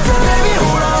어디라도 Baby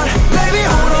hold on, baby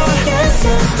hold on.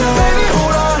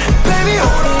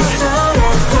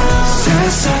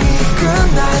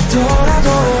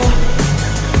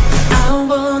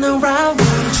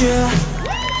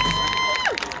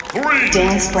 3,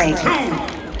 Dance break. 2,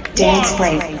 Dance 1,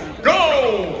 break. go!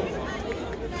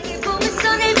 보면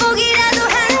손을 보기라도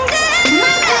한데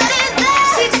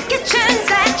시작해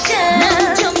transaction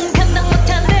난 좀 감당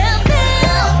못한 level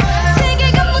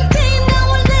세계관 못해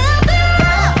나올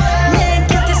level 내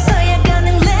곁에서야 가는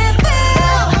level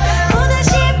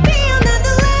또다시 피어나는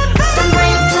level Don't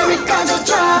bring it to me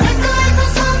꺼져줘 학교에서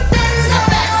손 뺀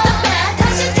Stop it, stop it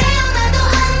다시 태어나도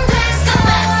안 돼 Stop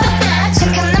it, stop it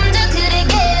착한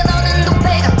남자들에게 너는 노패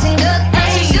같은 것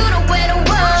실수로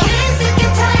외로워 Can't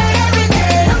get tired every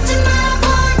day 넘지 마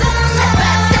more than Stop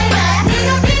it, stop it 네가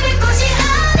비빌 곳이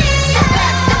아닌 Stop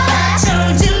it, stop it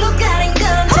저질로 가린 건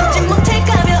참지 못해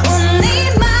가벼운 네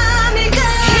맘일까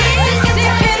Can't get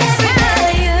tired every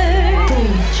day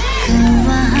그와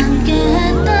함께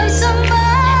했던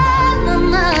수많은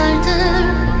말들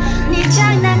네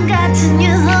장난 같은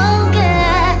유혹에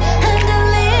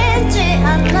흔들리지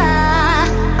않아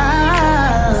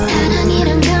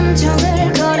사랑이란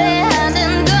감정을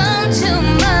거래하는 건 too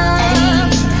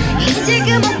much 이제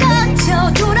그만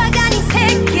닥쳐 돌아가니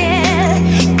세계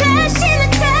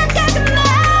다시는 착각은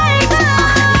말고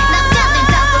남자들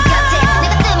다 똑같아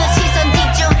내가 뜨면 시선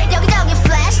집중 여기저기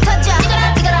플래시 터져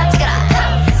찍어라 찍어라 찍어라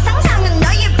상상은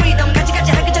너의 freedom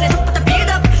가지가지 하기 전에 속부터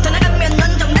build up 더 나가면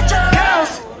넌 좀 낮춰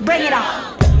Girls bring it on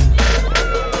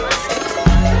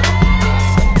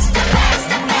Step back,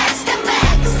 step back, step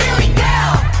back, silly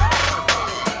girl.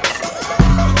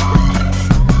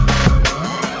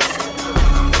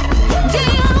 The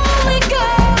only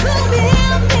girl who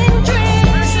live in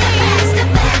dreams. Step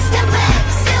back, step back,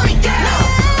 silly girl.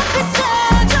 앞에서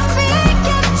좀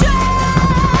비켜줘.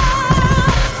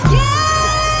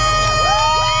 Yeah.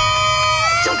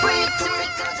 Don't bring it to me,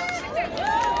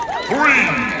 3,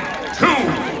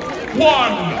 2, 1.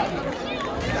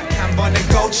 한 번에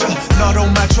꽂혀 너로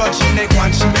맞춰진 내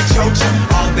관심의 초점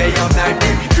All day all night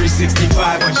baby 365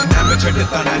 헌신하면 절대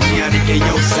떠나지 않을게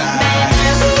your side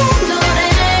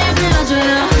노래를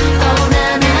불러줘요 Oh na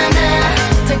na na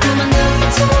달콤한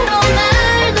눈빛으로 날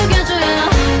녹여줘요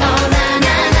Oh na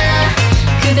na na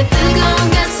그대 뜨거운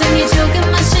가슴이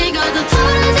조금만 식어도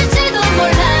덜어질지도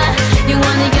몰라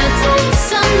영원히 곁에 있어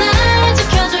날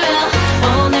지켜줘요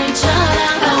오늘처럼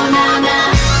Oh na na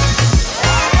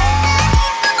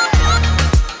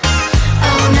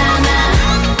Oh na na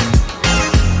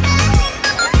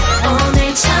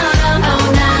오늘처럼 Oh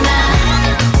na na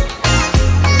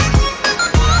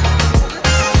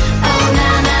Oh na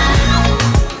na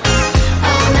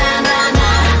Oh na na na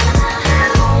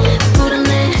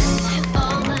불안해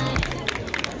all night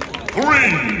 3,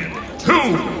 2,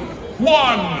 1.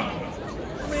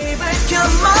 왜 밝혀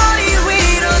머리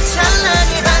위로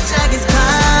찬란히 반짝인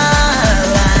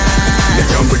spotlight 내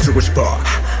전부를 주고 싶어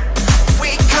We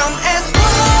come as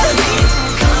one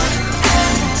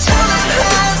처음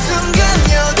한순간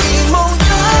여기 모여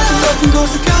저 높은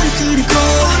곳에 별을 그리고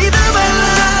우리들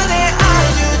발란해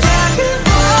아주 작은 곳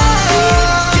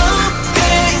내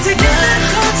인생은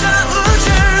커져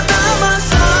우주를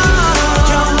넘어서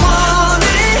영원히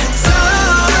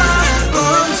서로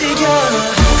움직여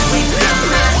We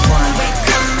come as one We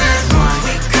come as one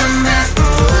We come as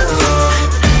one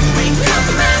We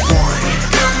come as one We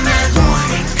come as one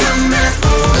We come as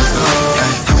one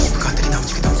하고 싶은 것들이 너무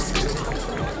지금 너무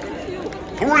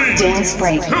 3, Dance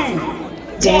break. 2,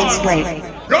 Dance 1, break.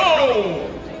 go!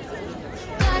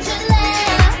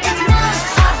 It's none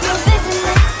of your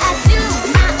business I do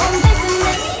my own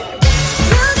business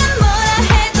누가 뭐라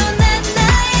해도 난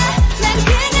나야 난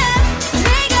그냥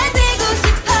내가 되고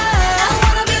싶어 I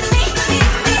wanna be me, me,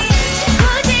 me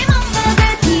굳이 뭔가가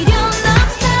필요는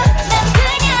없어 난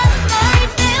그냥 나일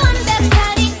때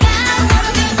완벽하니까 I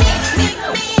wanna be me, me,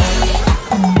 me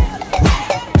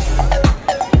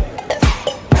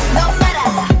No matter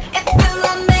if you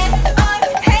love me or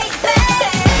hate me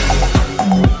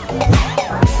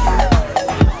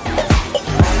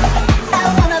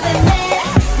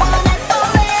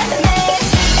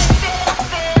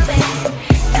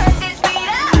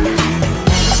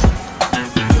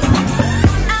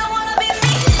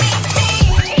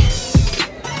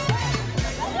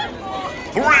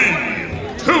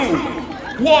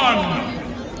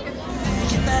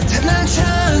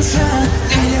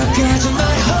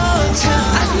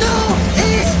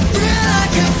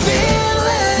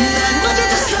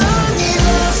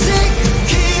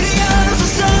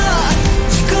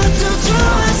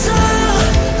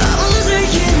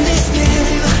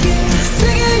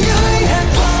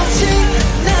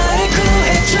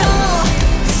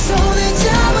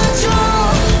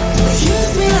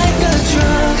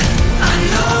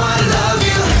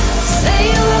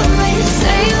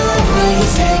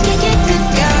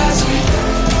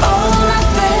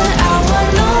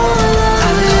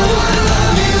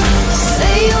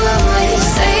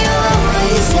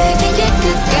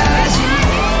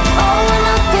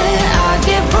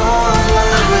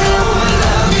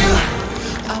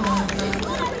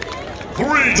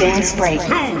 3, Dance break. 2,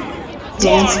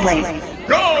 Dance 1, break.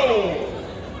 go!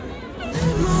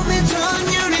 몸의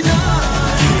전율이 너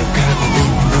기억하고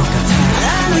있는 것 같아 I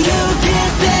know you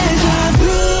get deja vu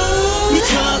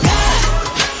미쳐가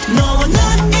너와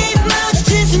눈이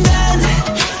마주친 순간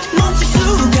멈출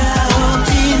수가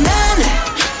없지 난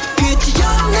끝이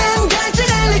없는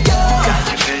갈증을 느껴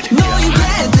너의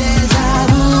get deja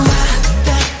vu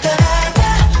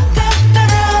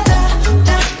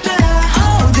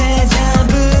Oh deja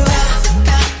vu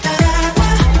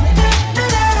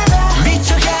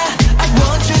미쳐가 I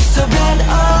want you so bad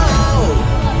oh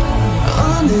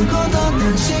어느 곳 어떤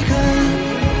시간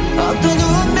어떤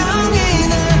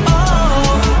운명이네 oh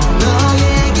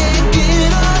너에게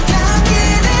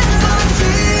끌어당기는 건지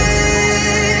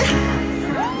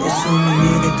내 숨이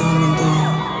네게 닿는다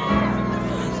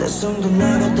내 숨도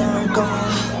내가 닿을 거야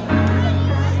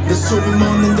내 숨이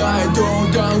멎는다 해도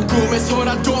다음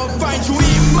꿈에서라도 find you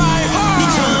in my heart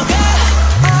미쳐가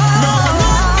너와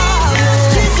눈이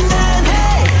마주친 순간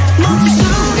멈출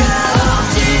수가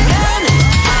없지만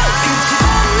끝이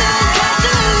없는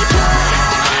갈증을 느껴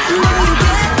너의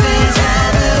get deja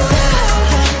vu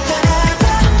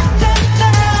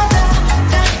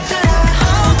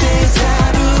Oh deja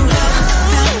vu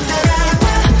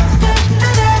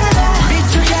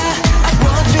미쳐가 I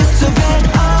want you so bad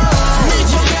oh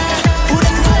미쳐가 우린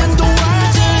한동안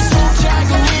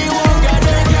속삭여 미워가를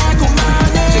가고만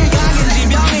해 질감인지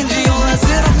병인지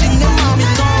혼란스럽지 내 맘이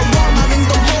너 원하는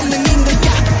건 본능인 걸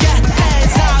get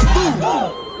deja vu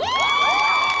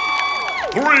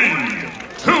 3,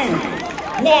 2,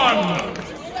 1.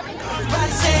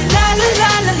 Say la la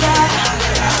la la la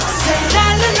Say la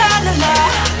la la la la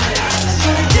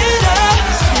손을 들어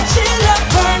손을 질러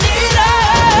burn it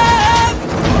up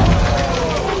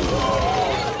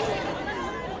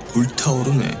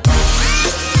불타오르네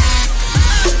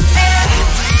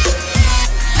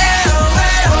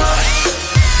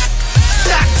싹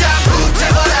다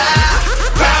불태워라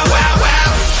wow wow wow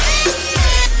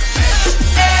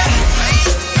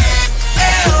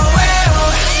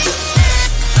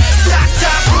싹 다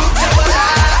불태워라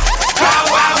wow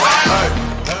wow wow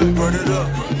burn it up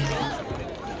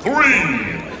 3,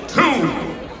 2,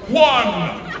 1.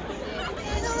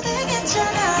 노래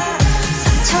괜찮아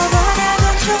상처받아도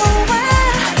좋아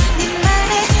네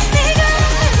말에 내가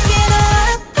없는 게 더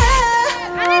아파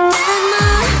딜레마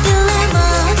딜레마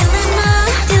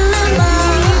딜레마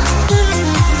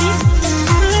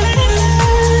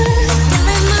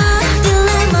딜레마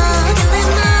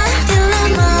딜레마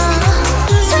딜레마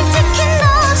솔직히 너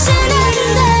없이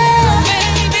나는데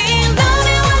Baby love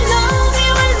you I love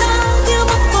you I love you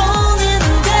못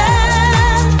보는데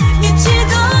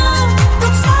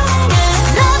미치도록 사랑해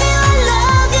Love you I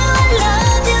love you I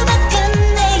love you 막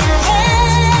끝내야 해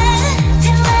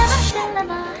딜레마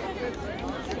딜레마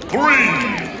 3,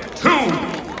 2,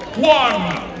 1.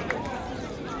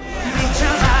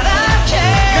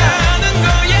 가는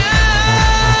거야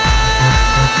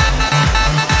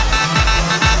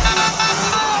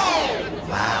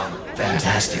Wow,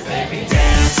 fantastic baby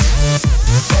dance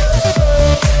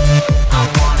I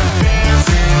wanna dance,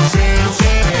 dance, dance,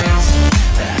 dance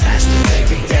Fantastic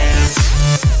baby dance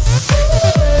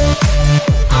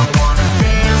I wanna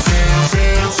dance, dance,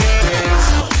 dance, dance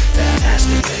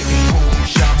Fantastic baby boom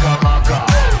shakalaka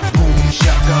boom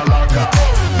shakalaka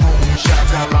boom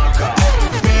shakalaka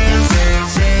dance,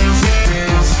 dance, dance,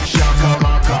 dance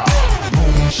shakalaka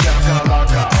boom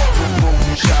shakalaka boom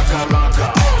shakalaka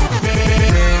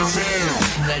dance, dance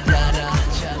날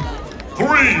따라하잖아 3,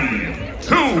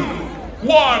 2,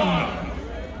 1.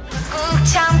 꾹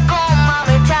참고 맘을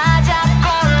다잡고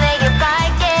내게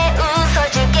밝게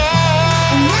웃어줄게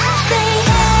Nothing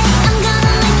I'm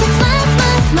gonna make you smile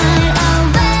smile smile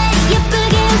always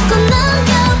예쁘게 웃고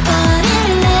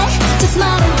넘겨버릴래 Just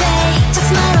smile away just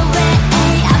smile away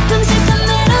아픔 슬픔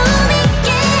외로움 있게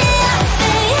I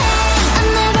say I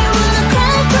never wanna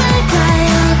cry cry cry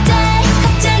all day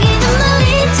갑자기 눈물이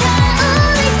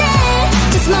차오를 때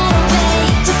Just smile away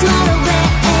just smile away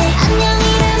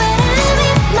안녕이란 말을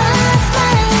with my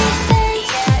smiley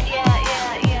face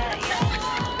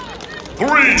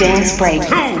 3, Dance break. 2,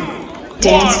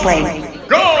 Dance 1. break.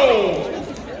 Go!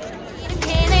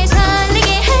 이렇게 날 설레게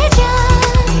해줘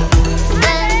난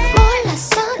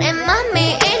몰랐어 내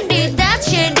맘이 이리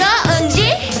다칠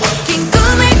건지 긴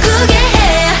꿈을 꾸게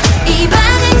해 이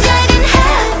방은 작은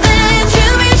heaven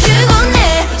춤을 추고 내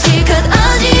실컷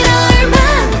어지러울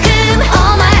만큼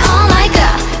oh my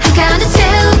god 한가운데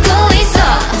태우고 있어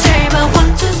Turn my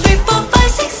 1, 2, 3, 4, 5,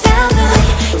 6,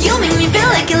 7 You make me feel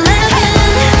like 11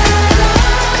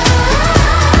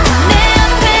 내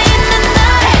앞에 있는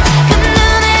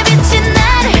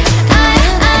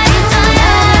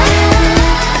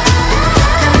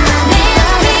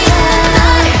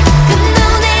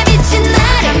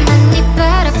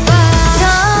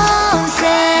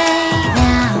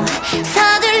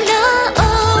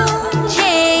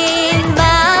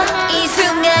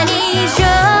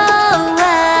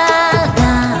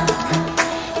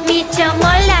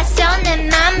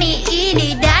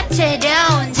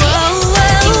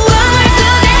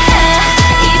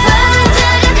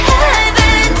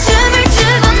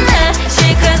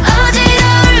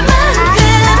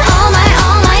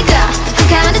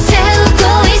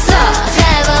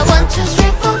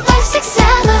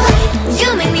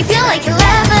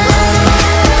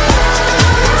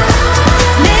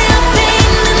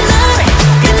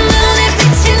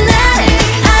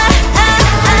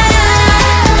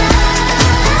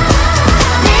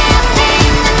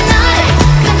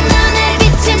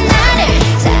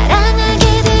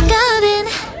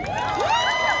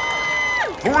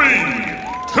 3,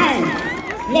 2,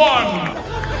 1.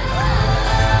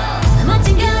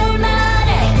 멋진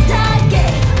결말에 닿게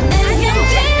내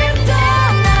편집도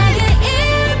나의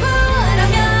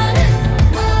일부라면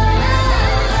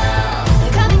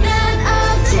겁이 난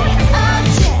없지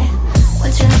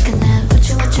What you looking at what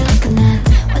you looking at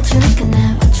what you looking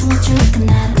at what you looking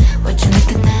at what you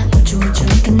looking at what you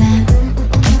looking at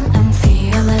I'm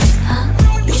fearless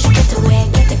You should get away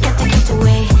get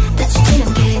away 다치지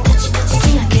않게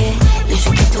다치지 않게 You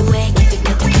should get away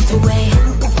get away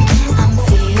I'm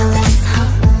fearless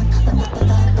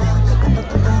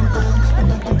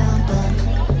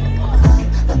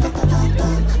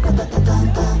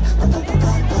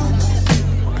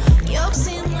You've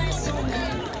seen my soul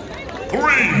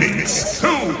 3, mix, 2,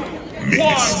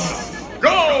 1,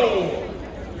 go!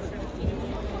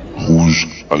 Rouge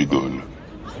idol.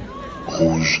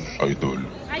 Rouge idol.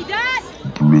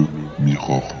 Bleu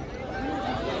mirror.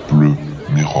 Bleu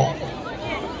mirror.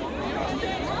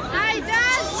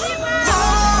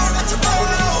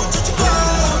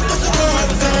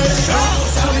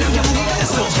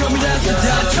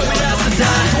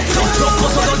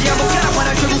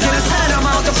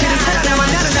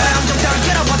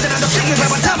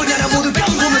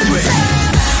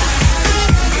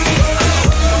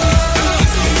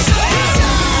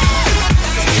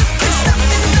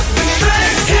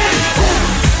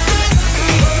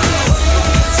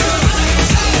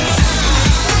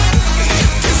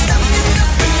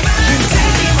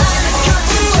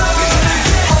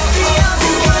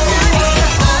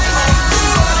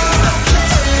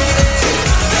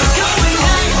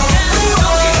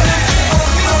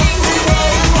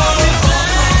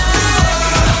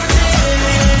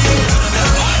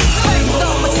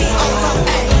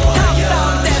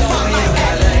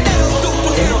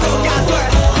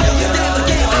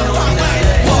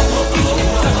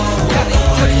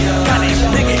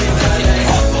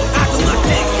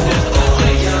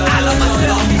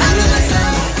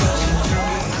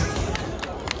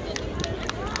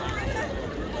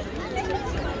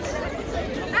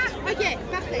 Ok,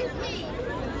 parfait.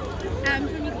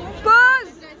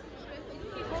 Pause.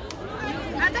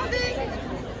 Attendez.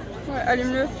 Ouais,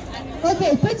 allume-le.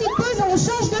 Ok, petite pause, on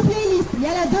change de playlist. Il y a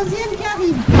la deuxième qui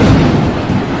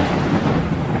arrive.